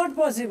possible is not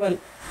possible.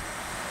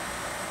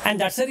 And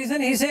that's the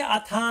reason he says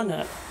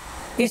atthāna.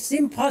 It's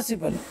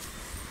impossible.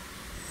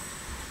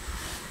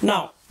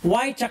 Now,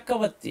 why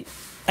Chakravarti?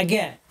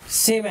 Again,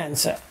 same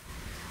answer.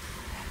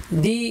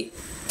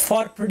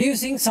 For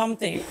producing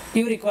something,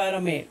 you require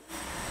a male.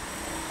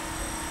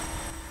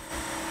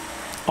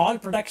 All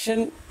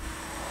production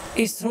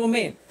is through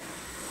male.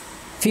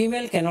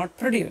 Female cannot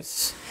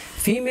produce.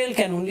 Female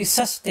can only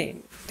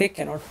sustain. They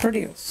cannot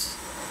produce.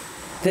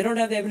 They don't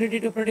have the ability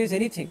to produce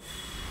anything.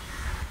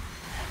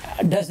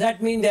 Does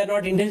that mean they are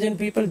not intelligent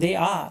people? They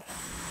are.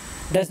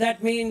 Does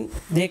that mean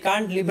they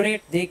can't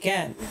liberate? They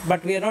can.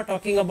 But we are not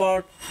talking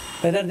about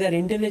whether they are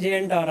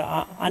intelligent or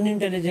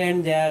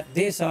unintelligent, they are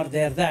this or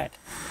they are that.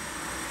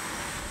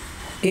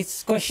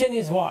 Its question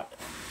is what?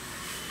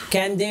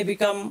 Can they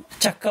become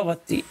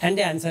Chakravarti? And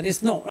the answer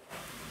is no.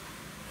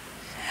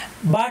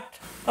 But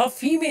a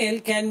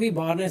female can be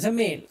born as a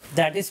male.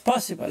 That is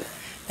possible.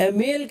 A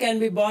male can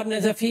be born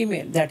as a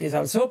female. That is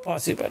also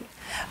possible.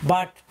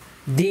 But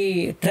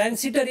the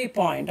transitory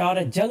point or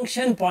a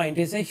junction point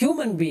is a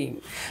human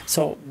being.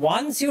 So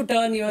once you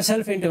turn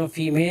yourself into a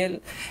female,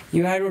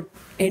 you have to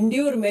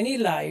endure many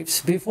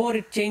lives before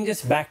it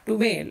changes back to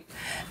male.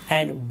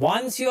 And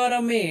once you are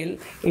a male,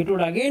 it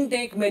would again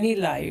take many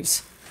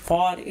lives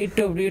for it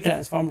to be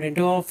transformed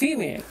into a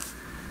female.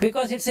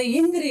 Because it's a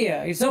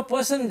indriya, it's no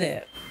person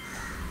there.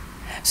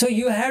 So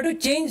you have to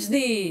change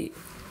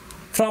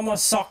from a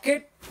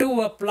socket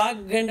to a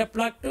plug and a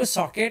plug to a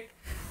socket.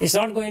 It's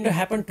not going to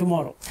happen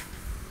tomorrow.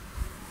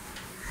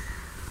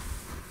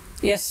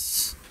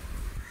 Yes.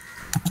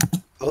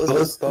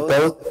 Both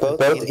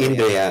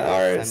indriya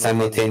are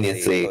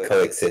simultaneously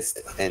coexist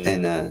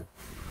in a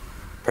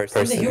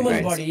person. In the human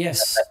right? body,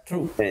 yes,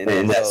 true.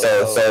 And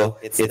so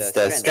it's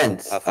the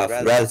strength of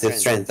relative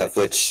strength of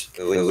which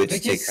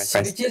Which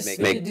is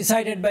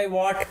decided by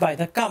what? By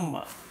the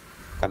kamma.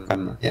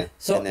 Yeah.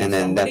 So if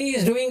somebody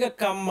is doing a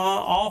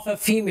kamma of a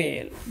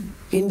female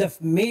in the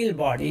male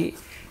body,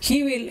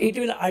 it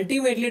will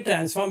ultimately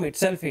transform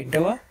itself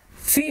into a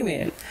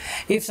female.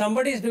 If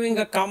somebody is doing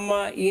a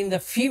kamma in the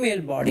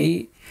female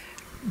body,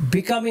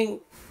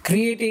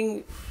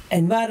 creating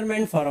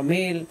environment for a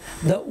male,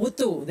 the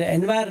utu, the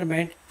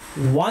environment,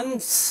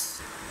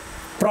 once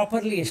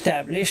properly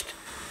established,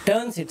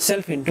 turns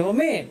itself into a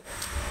male.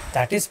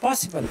 That is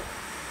possible.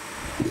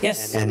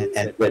 Yes. And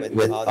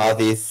with all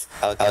these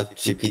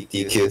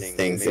LGBTQ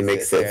things, it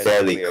makes it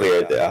fairly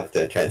clear that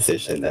after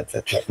transition,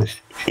 etc.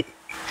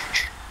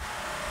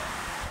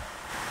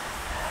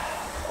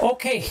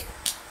 Okay,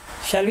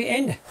 shall we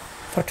end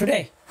for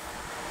today?